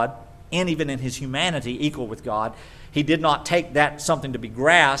with God, and even in His humanity, equal with God. He did not take that something to be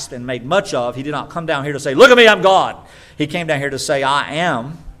grasped and made much of. He did not come down here to say, look at me, I'm God. He came down here to say, I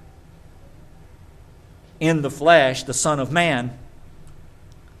am, in the flesh, the Son of Man,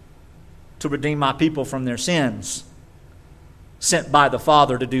 to redeem my people from their sins, sent by the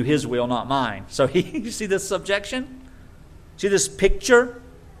Father to do His will, not mine. So you see this subjection? See this picture?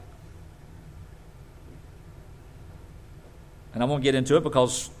 And I won't get into it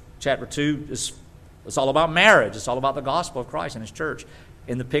because chapter 2 is all about marriage. It's all about the gospel of Christ and His church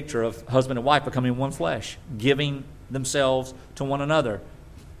in the picture of husband and wife becoming one flesh, giving themselves to one another.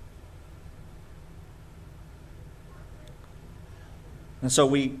 And so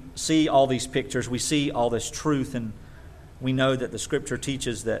we see all these pictures, we see all this truth, and we know that the Scripture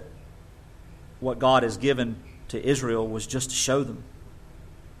teaches that what God has given to Israel was just to show them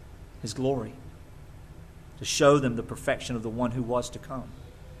His glory, to show them the perfection of the one who was to come.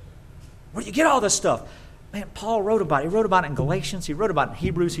 Where do you get all this stuff? Man, Paul wrote about it. He wrote about it in Galatians. He wrote about it in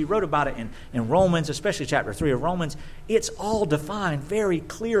Hebrews. He wrote about it in Romans, especially chapter 3 of Romans. It's all defined very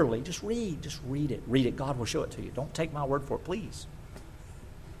clearly. Just read it. Read it. God will show it to you. Don't take my word for it, please.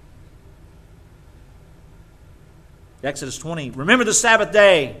 Exodus 20, remember the Sabbath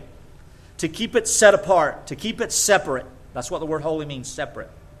day to keep it set apart, to keep it separate. That's what the word holy means,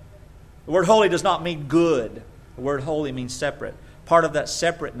 separate. The word holy does not mean good. The word holy means separate. Part of that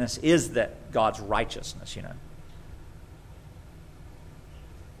separateness is that God's righteousness,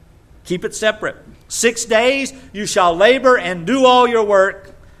 Keep it separate. 6 days you shall labor and do all your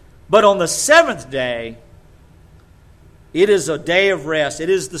work, but on the seventh day, it is a day of rest.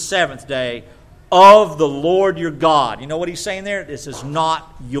 It is the seventh day of the Lord your God. You know what he's saying there? This is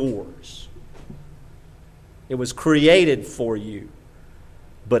not yours. It was created for you,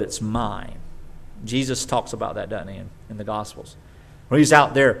 but it's mine. Jesus talks about that, doesn't he, in the Gospels? Where he's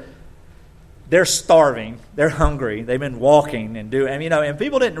out there, they're starving, they're hungry, they've been walking and doing, and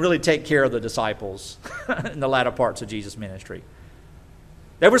people didn't really take care of the disciples in the latter parts of Jesus' ministry.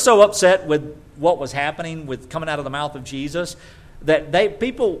 They were so upset with what was happening with coming out of the mouth of Jesus that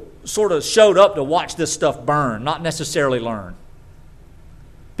people sort of showed up to watch this stuff burn, not necessarily learn.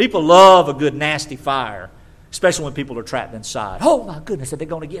 People love a good nasty fire, especially when people are trapped inside. Oh my goodness, are they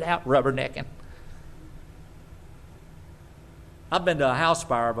going to get out rubbernecking? I've been to a house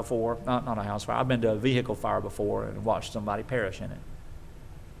fire before, not a house fire, I've been to a vehicle fire before and watched somebody perish in it.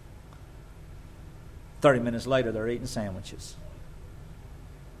 30 minutes later, they're eating sandwiches.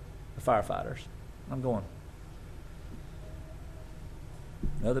 The firefighters. I'm going,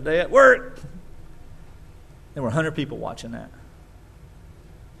 another day at work. There were 100 people watching that.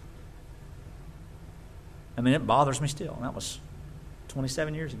 I mean, it bothers me still. That was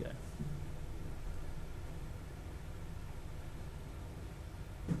 27 years ago.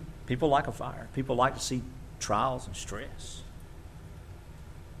 People like a fire. People like to see trials and stress.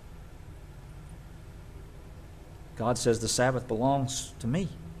 God says the Sabbath belongs to me,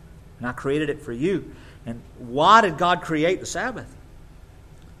 and I created it for you. And why did God create the Sabbath?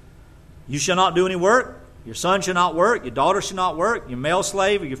 You shall not do any work. Your son shall not work. Your daughter shall not work. Your male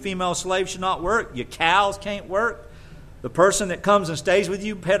slave or your female slave shall not work. Your cows can't work. The person that comes and stays with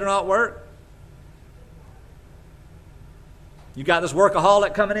you better not work. You got this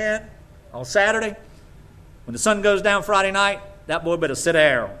workaholic coming in on Saturday. When the sun goes down Friday night, that boy better sit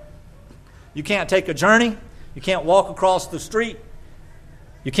there. You can't take a journey. You can't walk across the street.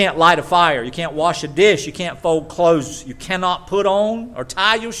 You can't light a fire. You can't wash a dish. You can't fold clothes. You cannot put on or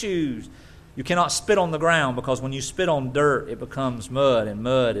tie your shoes. You cannot spit on the ground, because when you spit on dirt, it becomes mud, and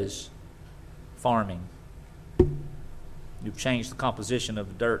mud is farming. You've changed the composition of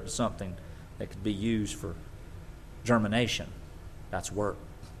the dirt to something that could be used for germination. That's work.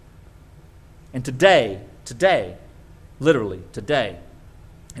 And today, literally today,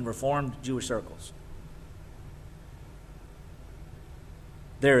 in Reformed Jewish circles,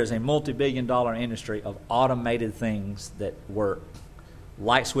 there is a multi-billion-dollar industry of automated things that work.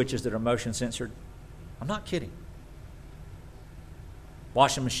 Light switches that are motion censored. I'm not kidding.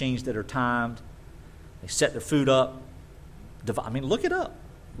 Washing machines that are timed. They set their food up. I mean, look it up.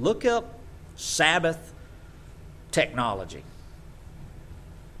 Look up Sabbath technology.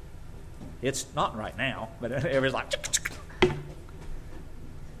 It's not right now, but everybody's like.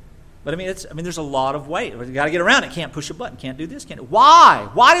 But I mean, there's a lot of weight. You got to get around it. Can't push a button. Can't do this. Can't do. Why?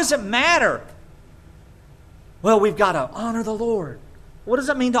 Why does it matter? Well, we've got to honor the Lord. What does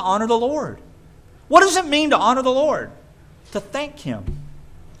it mean to honor the Lord? What does it mean to honor the Lord? To thank Him.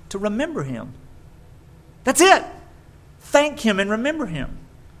 To remember Him. That's it. Thank Him and remember Him.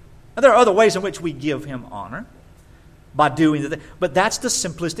 Now, there are other ways in which we give Him honor by doing the thing, but that's the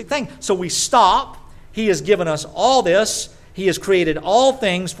simplistic thing. So we stop. He has given us all this. He has created all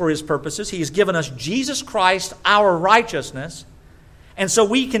things for His purposes. He has given us Jesus Christ, our righteousness. And so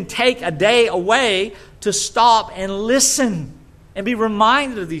we can take a day away to stop and listen and be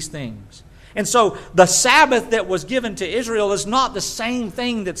reminded of these things. And so the Sabbath that was given to Israel is not the same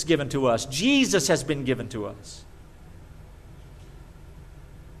thing that's given to us. Jesus has been given to us.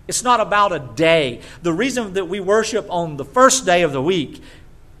 It's not about a day. The reason that we worship on the first day of the week,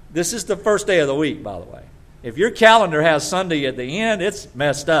 this is the first day of the week, by the way. If your calendar has Sunday at the end, it's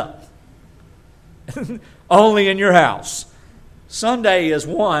messed up. Only in your house. Sunday is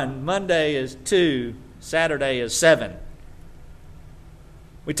 1, Monday is 2, Saturday is 7.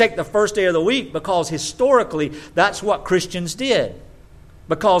 We take the first day of the week because historically that's what Christians did.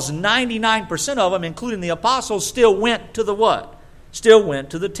 Because 99% of them, including the apostles, still went to the what? Still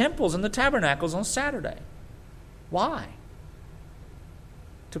went to the temples and the tabernacles on Saturday. Why?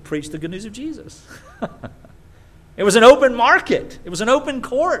 To preach the good news of Jesus. It was an open market. It was an open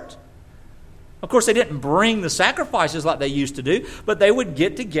court. Of course, they didn't bring the sacrifices like they used to do, but they would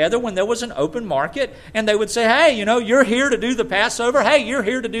get together when there was an open market, and they would say, hey, you're here to do the Passover. Hey, you're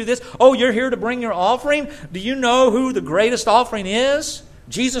here to do this. Oh, you're here to bring your offering. Do you know who the greatest offering is?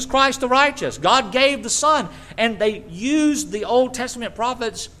 Jesus Christ the righteous. God gave the Son. And they used the Old Testament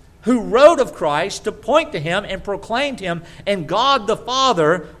prophets who wrote of Christ to point to Him and proclaimed Him. And God the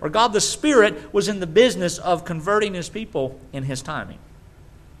Father, or God the Spirit, was in the business of converting His people in His timing.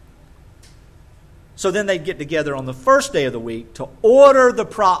 So then they'd get together on the first day of the week to order the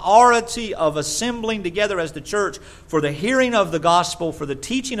priority of assembling together as the church for the hearing of the gospel, for the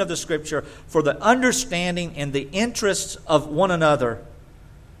teaching of the Scripture, for the understanding and the interests of one another,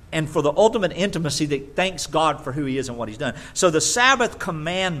 and for the ultimate intimacy that thanks God for who He is and what He's done. So the Sabbath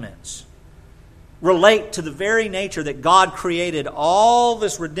commandments relate to the very nature that God created all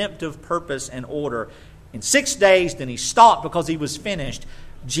this redemptive purpose and order in 6 days. Then He stopped because He was finished.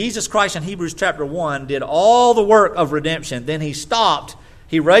 Jesus Christ in Hebrews chapter 1 did all the work of redemption. Then He stopped.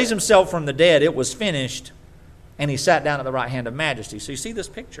 He raised himself from the dead. It was finished. And he sat down at the right hand of majesty. So you see this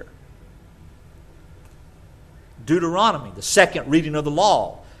picture. Deuteronomy, the second reading of the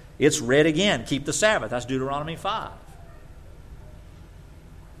law. It's read again. Keep the Sabbath. That's Deuteronomy 5.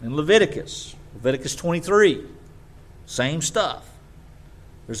 In Leviticus 23. Same stuff.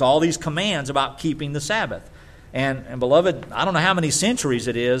 There's all these commands about keeping the Sabbath. And beloved, I don't know how many centuries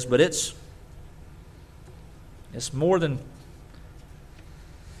it is, but it's more than,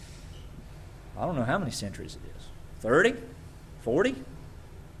 I don't know how many centuries it is. 30? 40?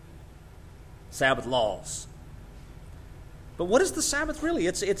 Sabbath laws. But what is the Sabbath really?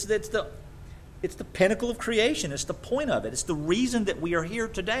 It's the pinnacle of creation. It's the point of it. It's the reason that we are here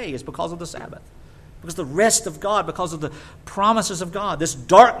today is because of the Sabbath. Because the rest of God, because of the promises of God. This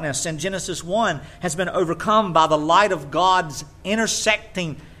darkness in Genesis 1 has been overcome by the light of God's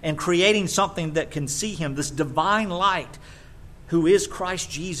intersecting and creating something that can see Him. This divine light, who is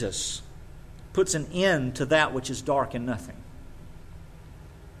Christ Jesus, puts an end to that which is dark and nothing.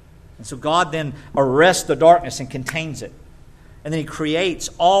 And so God then arrests the darkness and contains it. And then He creates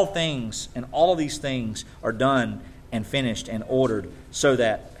all things, and all of these things are done and finished and ordered so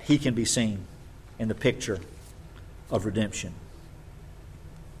that He can be seen in the picture of redemption.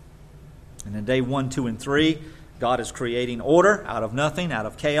 And in day 1, 2, and 3, God is creating order out of nothing, out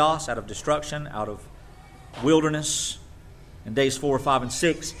of chaos, out of destruction, out of wilderness. In days 4, 5, and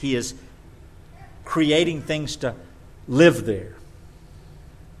 6, He is creating things to live there.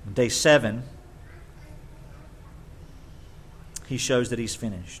 In day 7, He shows that He's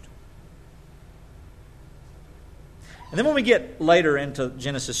finished. And then when we get later into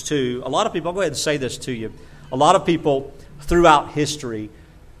Genesis 2, a lot of people, I'll go ahead and say this to you, a lot of people throughout history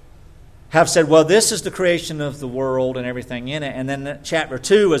have said, well, this is the creation of the world and everything in it, and then chapter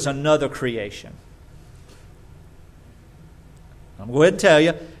 2 is another creation. I'm going to go ahead and tell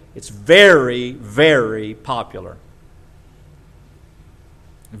you, it's very, very popular.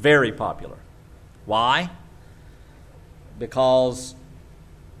 Very popular. Why? Because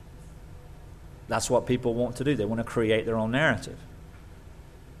that's what people want to do. They want to create their own narrative.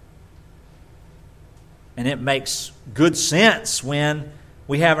 And it makes good sense when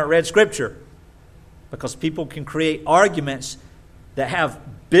we haven't read Scripture. Because people can create arguments that have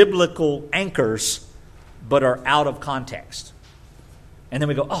biblical anchors but are out of context. And then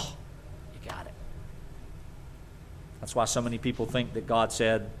we go, oh, you got it. That's why so many people think that God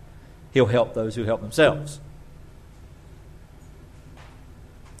said He'll help those who help themselves.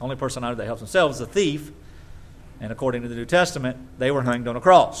 The only person I know that helps themselves is a thief. And according to the New Testament, they were hanged on a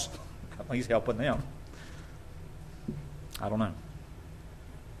cross. He's helping them. I don't know.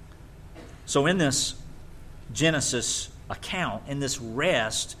 So in this Genesis account, in this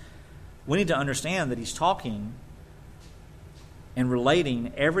rest, we need to understand that He's talking and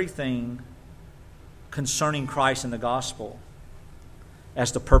relating everything concerning Christ and the gospel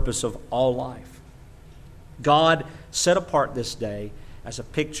as the purpose of all life. God set apart this day as a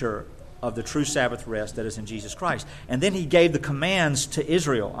picture of the true Sabbath rest that is in Jesus Christ. And then He gave the commands to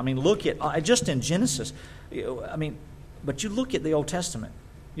Israel. I mean, look at, just in Genesis, but you look at the Old Testament.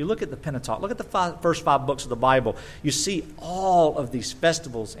 You look at the Pentateuch. Look at the first 5 books of the Bible. You see all of these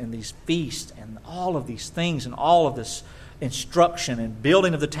festivals and these feasts and all of these things and all of this instruction and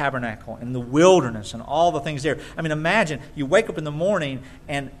building of the tabernacle and the wilderness and all the things there. I mean, imagine you wake up in the morning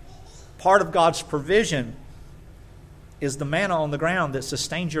and part of God's provision is the manna on the ground that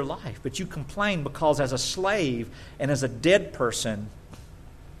sustains your life. But you complain because as a slave and as a dead person,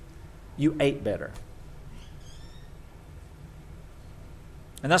 you ate better.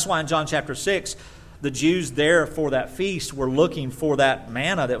 And that's why in John chapter 6, the Jews there for that feast were looking for that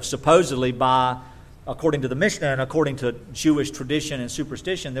manna that was supposedly according to the Mishnah and according to Jewish tradition and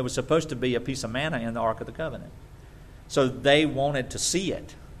superstition, there was supposed to be a piece of manna in the Ark of the Covenant. So they wanted to see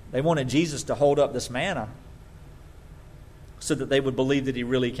it. They wanted Jesus to hold up this manna so that they would believe that He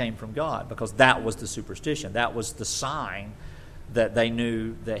really came from God, because that was the superstition. That was the sign that they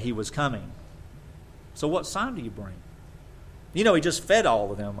knew that He was coming. So what sign do you bring? You know, He just fed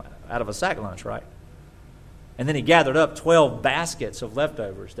all of them out of a sack lunch, right? And then He gathered up 12 baskets of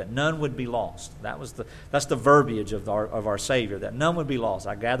leftovers that none would be lost. That's the verbiage of our Savior, that none would be lost.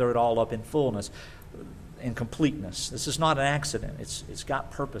 I gather it all up in fullness, in completeness. This is not an accident. It's got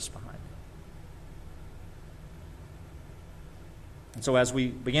purpose behind it. And so as we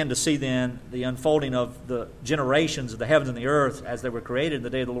begin to see then the unfolding of the generations of the heavens and the earth as they were created the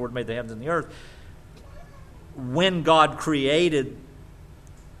day the Lord made the heavens and the earth, when God created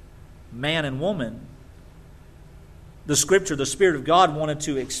man and woman, the Scripture, the Spirit of God wanted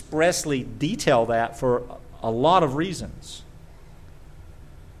to expressly detail that for a lot of reasons.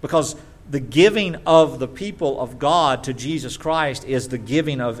 Because the giving of the people of God to Jesus Christ is the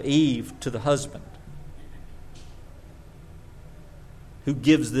giving of Eve to the husband, who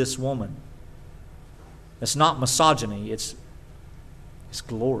gives this woman. It's not misogyny, it's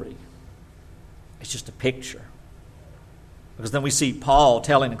glory. It's just a picture. Because then we see Paul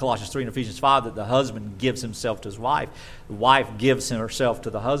telling in Colossians 3 and Ephesians 5 that the husband gives himself to his wife. The wife gives herself to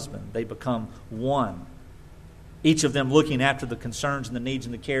the husband. They become one. Each of them looking after the concerns and the needs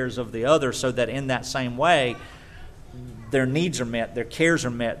and the cares of the other, so that in that same way, their needs are met, their cares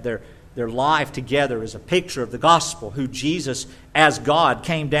are met, their life together is a picture of the gospel, who Jesus, as God,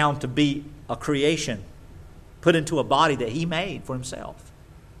 came down to be a creation, put into a body that He made for Himself,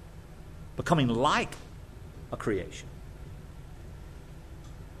 becoming like a creation.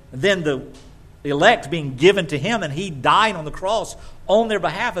 And then the elect being given to Him, and He dying on the cross on their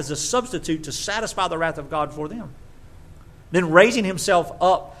behalf as a substitute to satisfy the wrath of God for them. Then raising Himself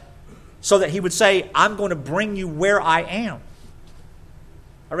up so that He would say, I'm going to bring you where I am.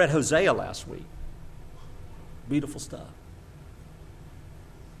 I read Hosea last week. Beautiful stuff.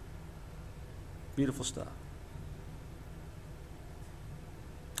 Beautiful stuff.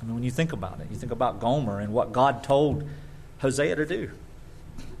 I mean, when you think about it, you think about Gomer and what God told Hosea to do.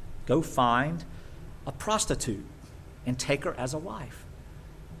 Go find a prostitute and take her as a wife.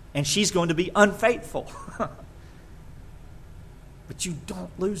 And she's going to be unfaithful. But you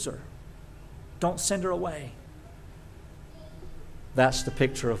don't lose her. Don't send her away. That's the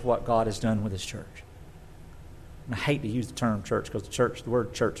picture of what God has done with His church. And I hate to use the term church because the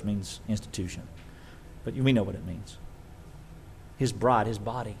word church means institution. But we know what it means. His bride, His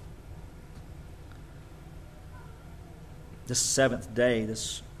body. This seventh day,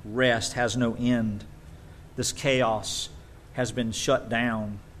 this rest has no end. This chaos has been shut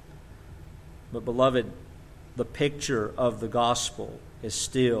down. But beloved, the picture of the gospel is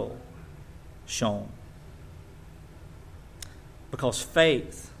still shown. Because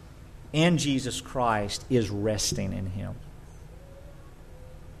faith in Jesus Christ is resting in Him.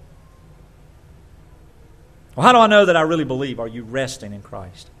 Well, how do I know that I really believe? Are you resting in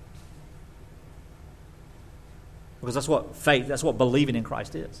Christ? Because that's what faith, that's what believing in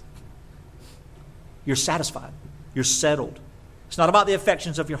Christ is. You're satisfied. You're settled. It's not about the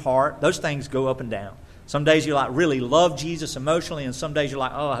affections of your heart. Those things go up and down. Some days you really love Jesus emotionally, and some days you're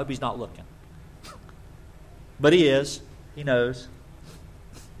like, oh, I hope He's not looking. But He is. He knows.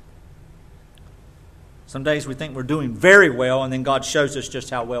 Some days we think we're doing very well, and then God shows us just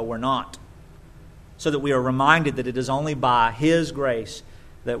how well we're not. So that we are reminded that it is only by His grace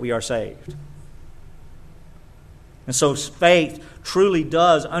that we are saved. And so faith truly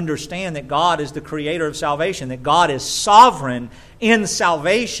does understand that God is the creator of salvation, that God is sovereign in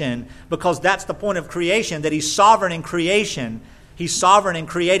salvation, because that's the point of creation, that He's sovereign in creation. He's sovereign in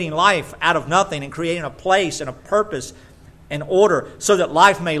creating life out of nothing and creating a place and a purpose and order so that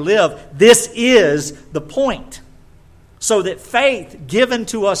life may live. This is the point. So that faith given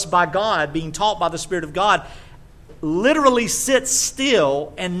to us by God, being taught by the Spirit of God, literally sits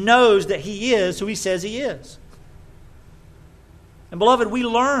still and knows that He is who He says He is. And beloved, we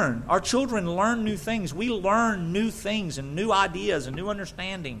learn. Our children learn new things. We learn new things and new ideas and new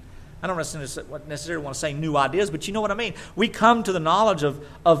understanding. I don't necessarily want to say new ideas, but you know what I mean. We come to the knowledge of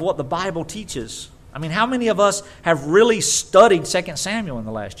what the Bible teaches. I mean, how many of us have really studied 2 Samuel in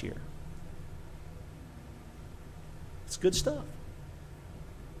the last year? It's good stuff.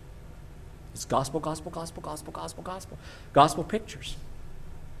 It's gospel, gospel, gospel, gospel, gospel, gospel. Gospel pictures.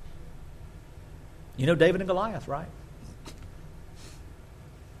 You know David and Goliath, right?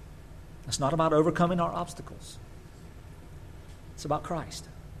 It's not about overcoming our obstacles. It's about Christ.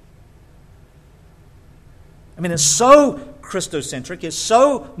 I mean, it's so Christocentric, it's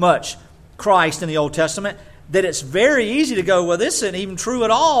so much Christ in the Old Testament that it's very easy to go, well, this isn't even true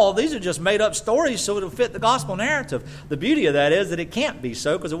at all. These are just made up stories so it'll fit the gospel narrative. The beauty of that is that it can't be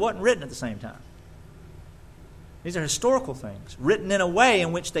so because it wasn't written at the same time. These are historical things written in a way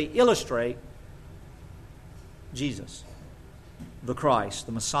in which they illustrate Jesus, the Christ,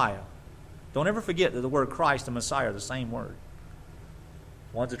 the Messiah. Don't ever forget that the word Christ and Messiah are the same word.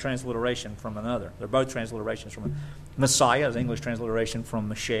 One's a transliteration from another. They're both transliterations from Messiah is English transliteration from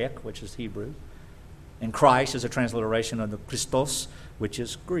Mashiach, which is Hebrew. And Christ is a transliteration of the Christos, which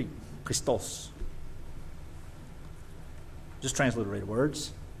is Greek. Christos. Just transliterated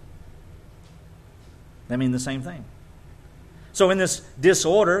words. They mean the same thing. So in this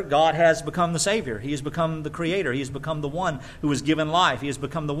disorder, God has become the Savior. He has become the Creator. He has become the one who has given life. He has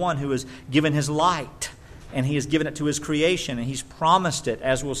become the one who has given His light. And He has given it to His creation. And He's promised it,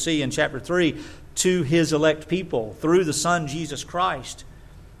 as we'll see in chapter 3, to His elect people through the Son, Jesus Christ.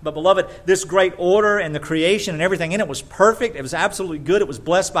 But beloved, this great order and the creation and everything in it was perfect. It was absolutely good. It was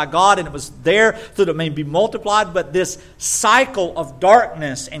blessed by God, and it was there so that it may be multiplied. But this cycle of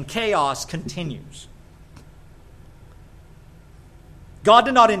darkness and chaos continues. God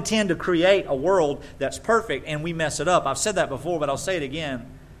did not intend to create a world that's perfect and we mess it up. I've said that before, but I'll say it again.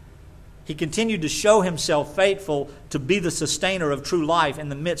 He continued to show Himself faithful to be the sustainer of true life in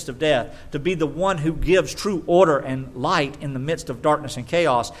the midst of death, to be the one who gives true order and light in the midst of darkness and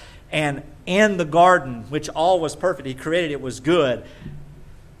chaos. And in the garden, which all was perfect, He created it was good.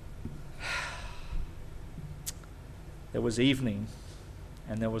 There was evening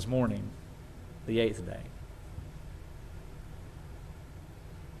and there was morning, the 8th day.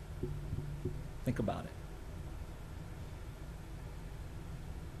 Think about it.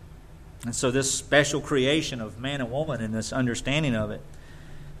 And so this special creation of man and woman and this understanding of it,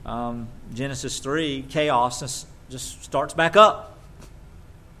 Genesis 3, chaos just starts back up.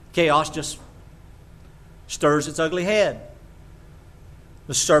 Chaos just stirs its ugly head.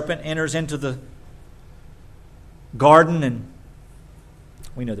 The serpent enters into the garden, and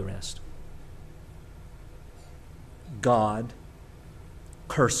we know the rest. God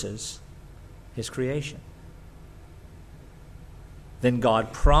curses His creation. Then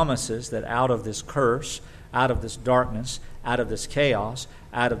God promises that out of this curse, out of this darkness, out of this chaos,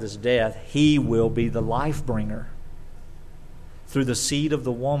 out of this death, He will be the life bringer through the seed of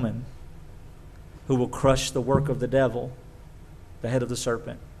the woman who will crush the work of the devil, the head of the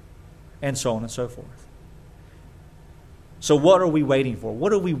serpent, and so on and so forth. So what are we waiting for?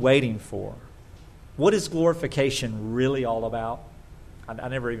 What are we waiting for? What is glorification really all about? I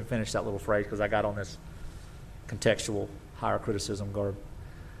never even finished that little phrase because I got on this contextual higher criticism garb.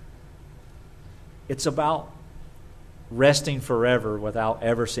 It's about resting forever without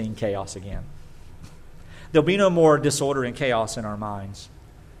ever seeing chaos again. There'll be no more disorder and chaos in our minds.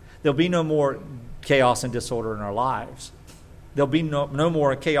 There'll be no more chaos and disorder in our lives. There'll be no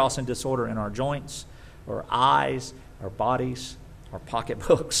more chaos and disorder in our joints, our eyes, our bodies, our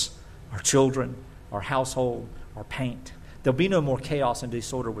pocketbooks, our children, our household, our paint. There'll be no more chaos and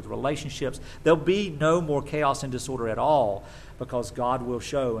disorder with relationships. There'll be no more chaos and disorder at all, because God will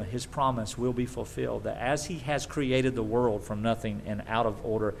show and His promise will be fulfilled that as He has created the world from nothing and out of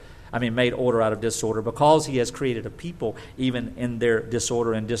order, made order out of disorder, because He has created a people even in their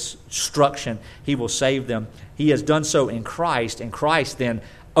disorder and destruction, He will save them. He has done so in Christ, and Christ then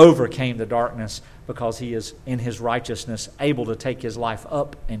overcame the darkness because He is in His righteousness able to take His life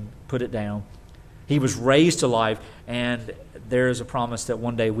up and put it down. He was raised to life, and there is a promise that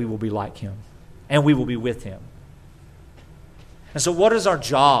one day we will be like Him, and we will be with Him. And so what is our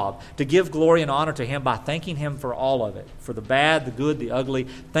job? To give glory and honor to Him by thanking Him for all of it, for the bad, the good, the ugly,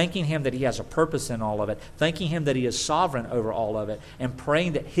 thanking Him that He has a purpose in all of it, thanking Him that He is sovereign over all of it, and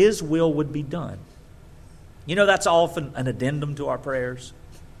praying that His will would be done. You know, that's often an addendum to our prayers.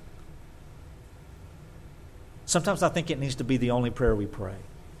 Sometimes I think it needs to be the only prayer we pray.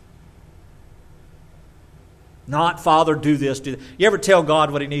 Not, Father, do this, do that. You ever tell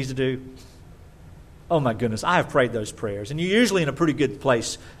God what He needs to do? Oh my goodness, I have prayed those prayers. And you're usually in a pretty good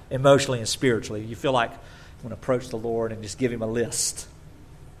place emotionally and spiritually. You feel like you want to approach the Lord and just give Him a list.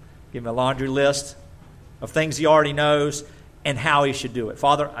 Give Him a laundry list of things He already knows and how He should do it.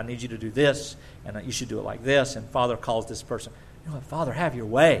 Father, I need you to do this, and you should do it like this. And Father calls this person. You know what, Father, have your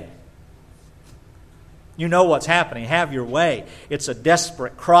way. You know what's happening. Have your way. It's a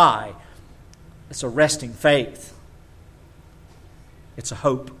desperate cry. It's a resting faith. It's a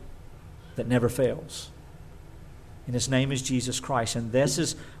hope that never fails. And His name is Jesus Christ. And this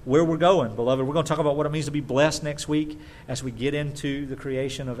is where we're going, beloved. We're going to talk about what it means to be blessed next week as we get into the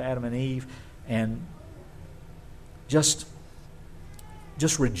creation of Adam and Eve. And just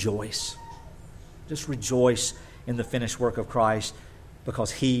rejoice. Just rejoice in the finished work of Christ,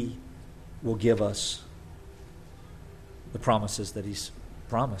 because He will give us the promises that He's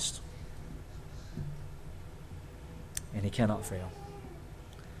promised. And He cannot fail.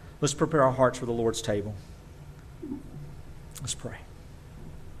 Let's prepare our hearts for the Lord's table. Let's pray.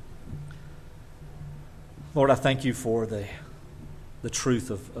 Lord, I thank You for the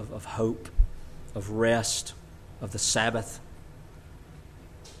truth of hope, of rest, of the Sabbath.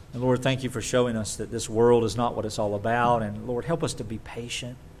 And Lord, thank You for showing us that this world is not what it's all about. And Lord, help us to be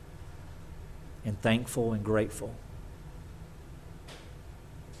patient and thankful and grateful.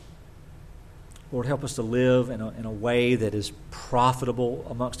 Lord, help us to live in a way that is profitable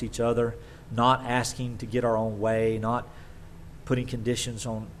amongst each other, not asking to get our own way, not putting conditions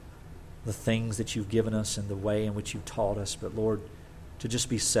on the things that You've given us and the way in which You've taught us, but Lord, to just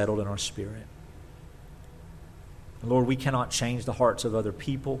be settled in our spirit. Lord, we cannot change the hearts of other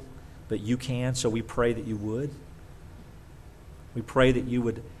people, but you can, so we pray that you would. We pray that you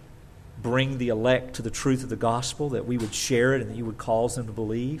would bring the elect to the truth of the gospel, that we would share it and that you would cause them to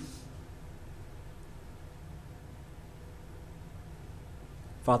believe.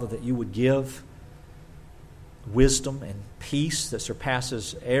 Father, that you would give wisdom and peace that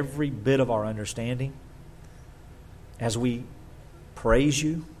surpasses every bit of our understanding as we praise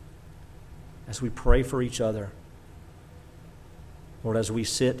you, as we pray for each other. Lord, as we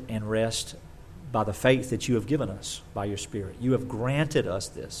sit and rest by the faith that you have given us by your Spirit. You have granted us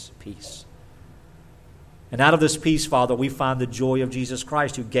this peace. And out of this peace, Father, we find the joy of Jesus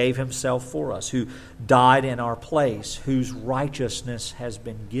Christ, who gave himself for us, who died in our place, whose righteousness has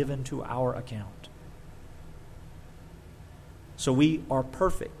been given to our account. So we are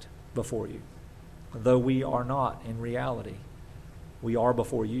perfect before you, though we are not in reality. We are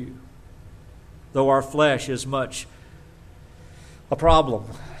before you. Though our flesh is much a problem,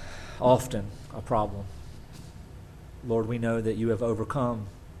 often a problem, Lord, we know that you have overcome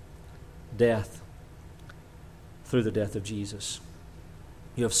death through the death of Jesus.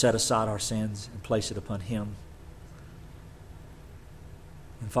 You have set aside our sins and placed it upon him.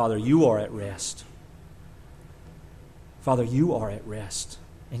 And Father, you are at rest. Father, you are at rest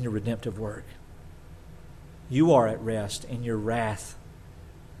in your redemptive work. You are at rest in your wrath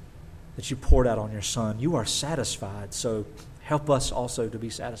that you poured out on your Son. You are satisfied, so help us also to be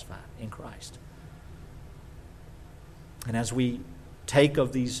satisfied in Christ. And as we take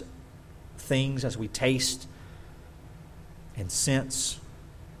of these things, as we taste and sense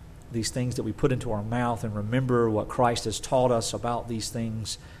these things that we put into our mouth and remember what Christ has taught us about these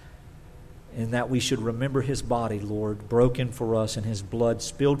things, and that we should remember his body, Lord, broken for us and his blood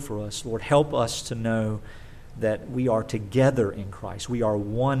spilled for us. Lord, help us to know that we are together in Christ. We are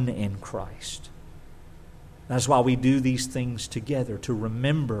one in Christ. That's why we do these things together, to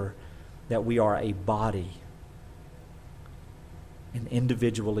remember that we are a body and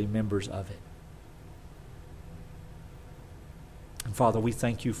individually members of it. And Father, we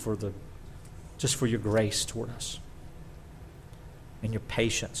thank you for just for your grace toward us and your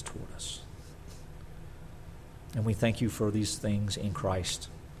patience toward us. And we thank you for these things in Christ.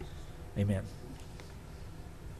 Amen.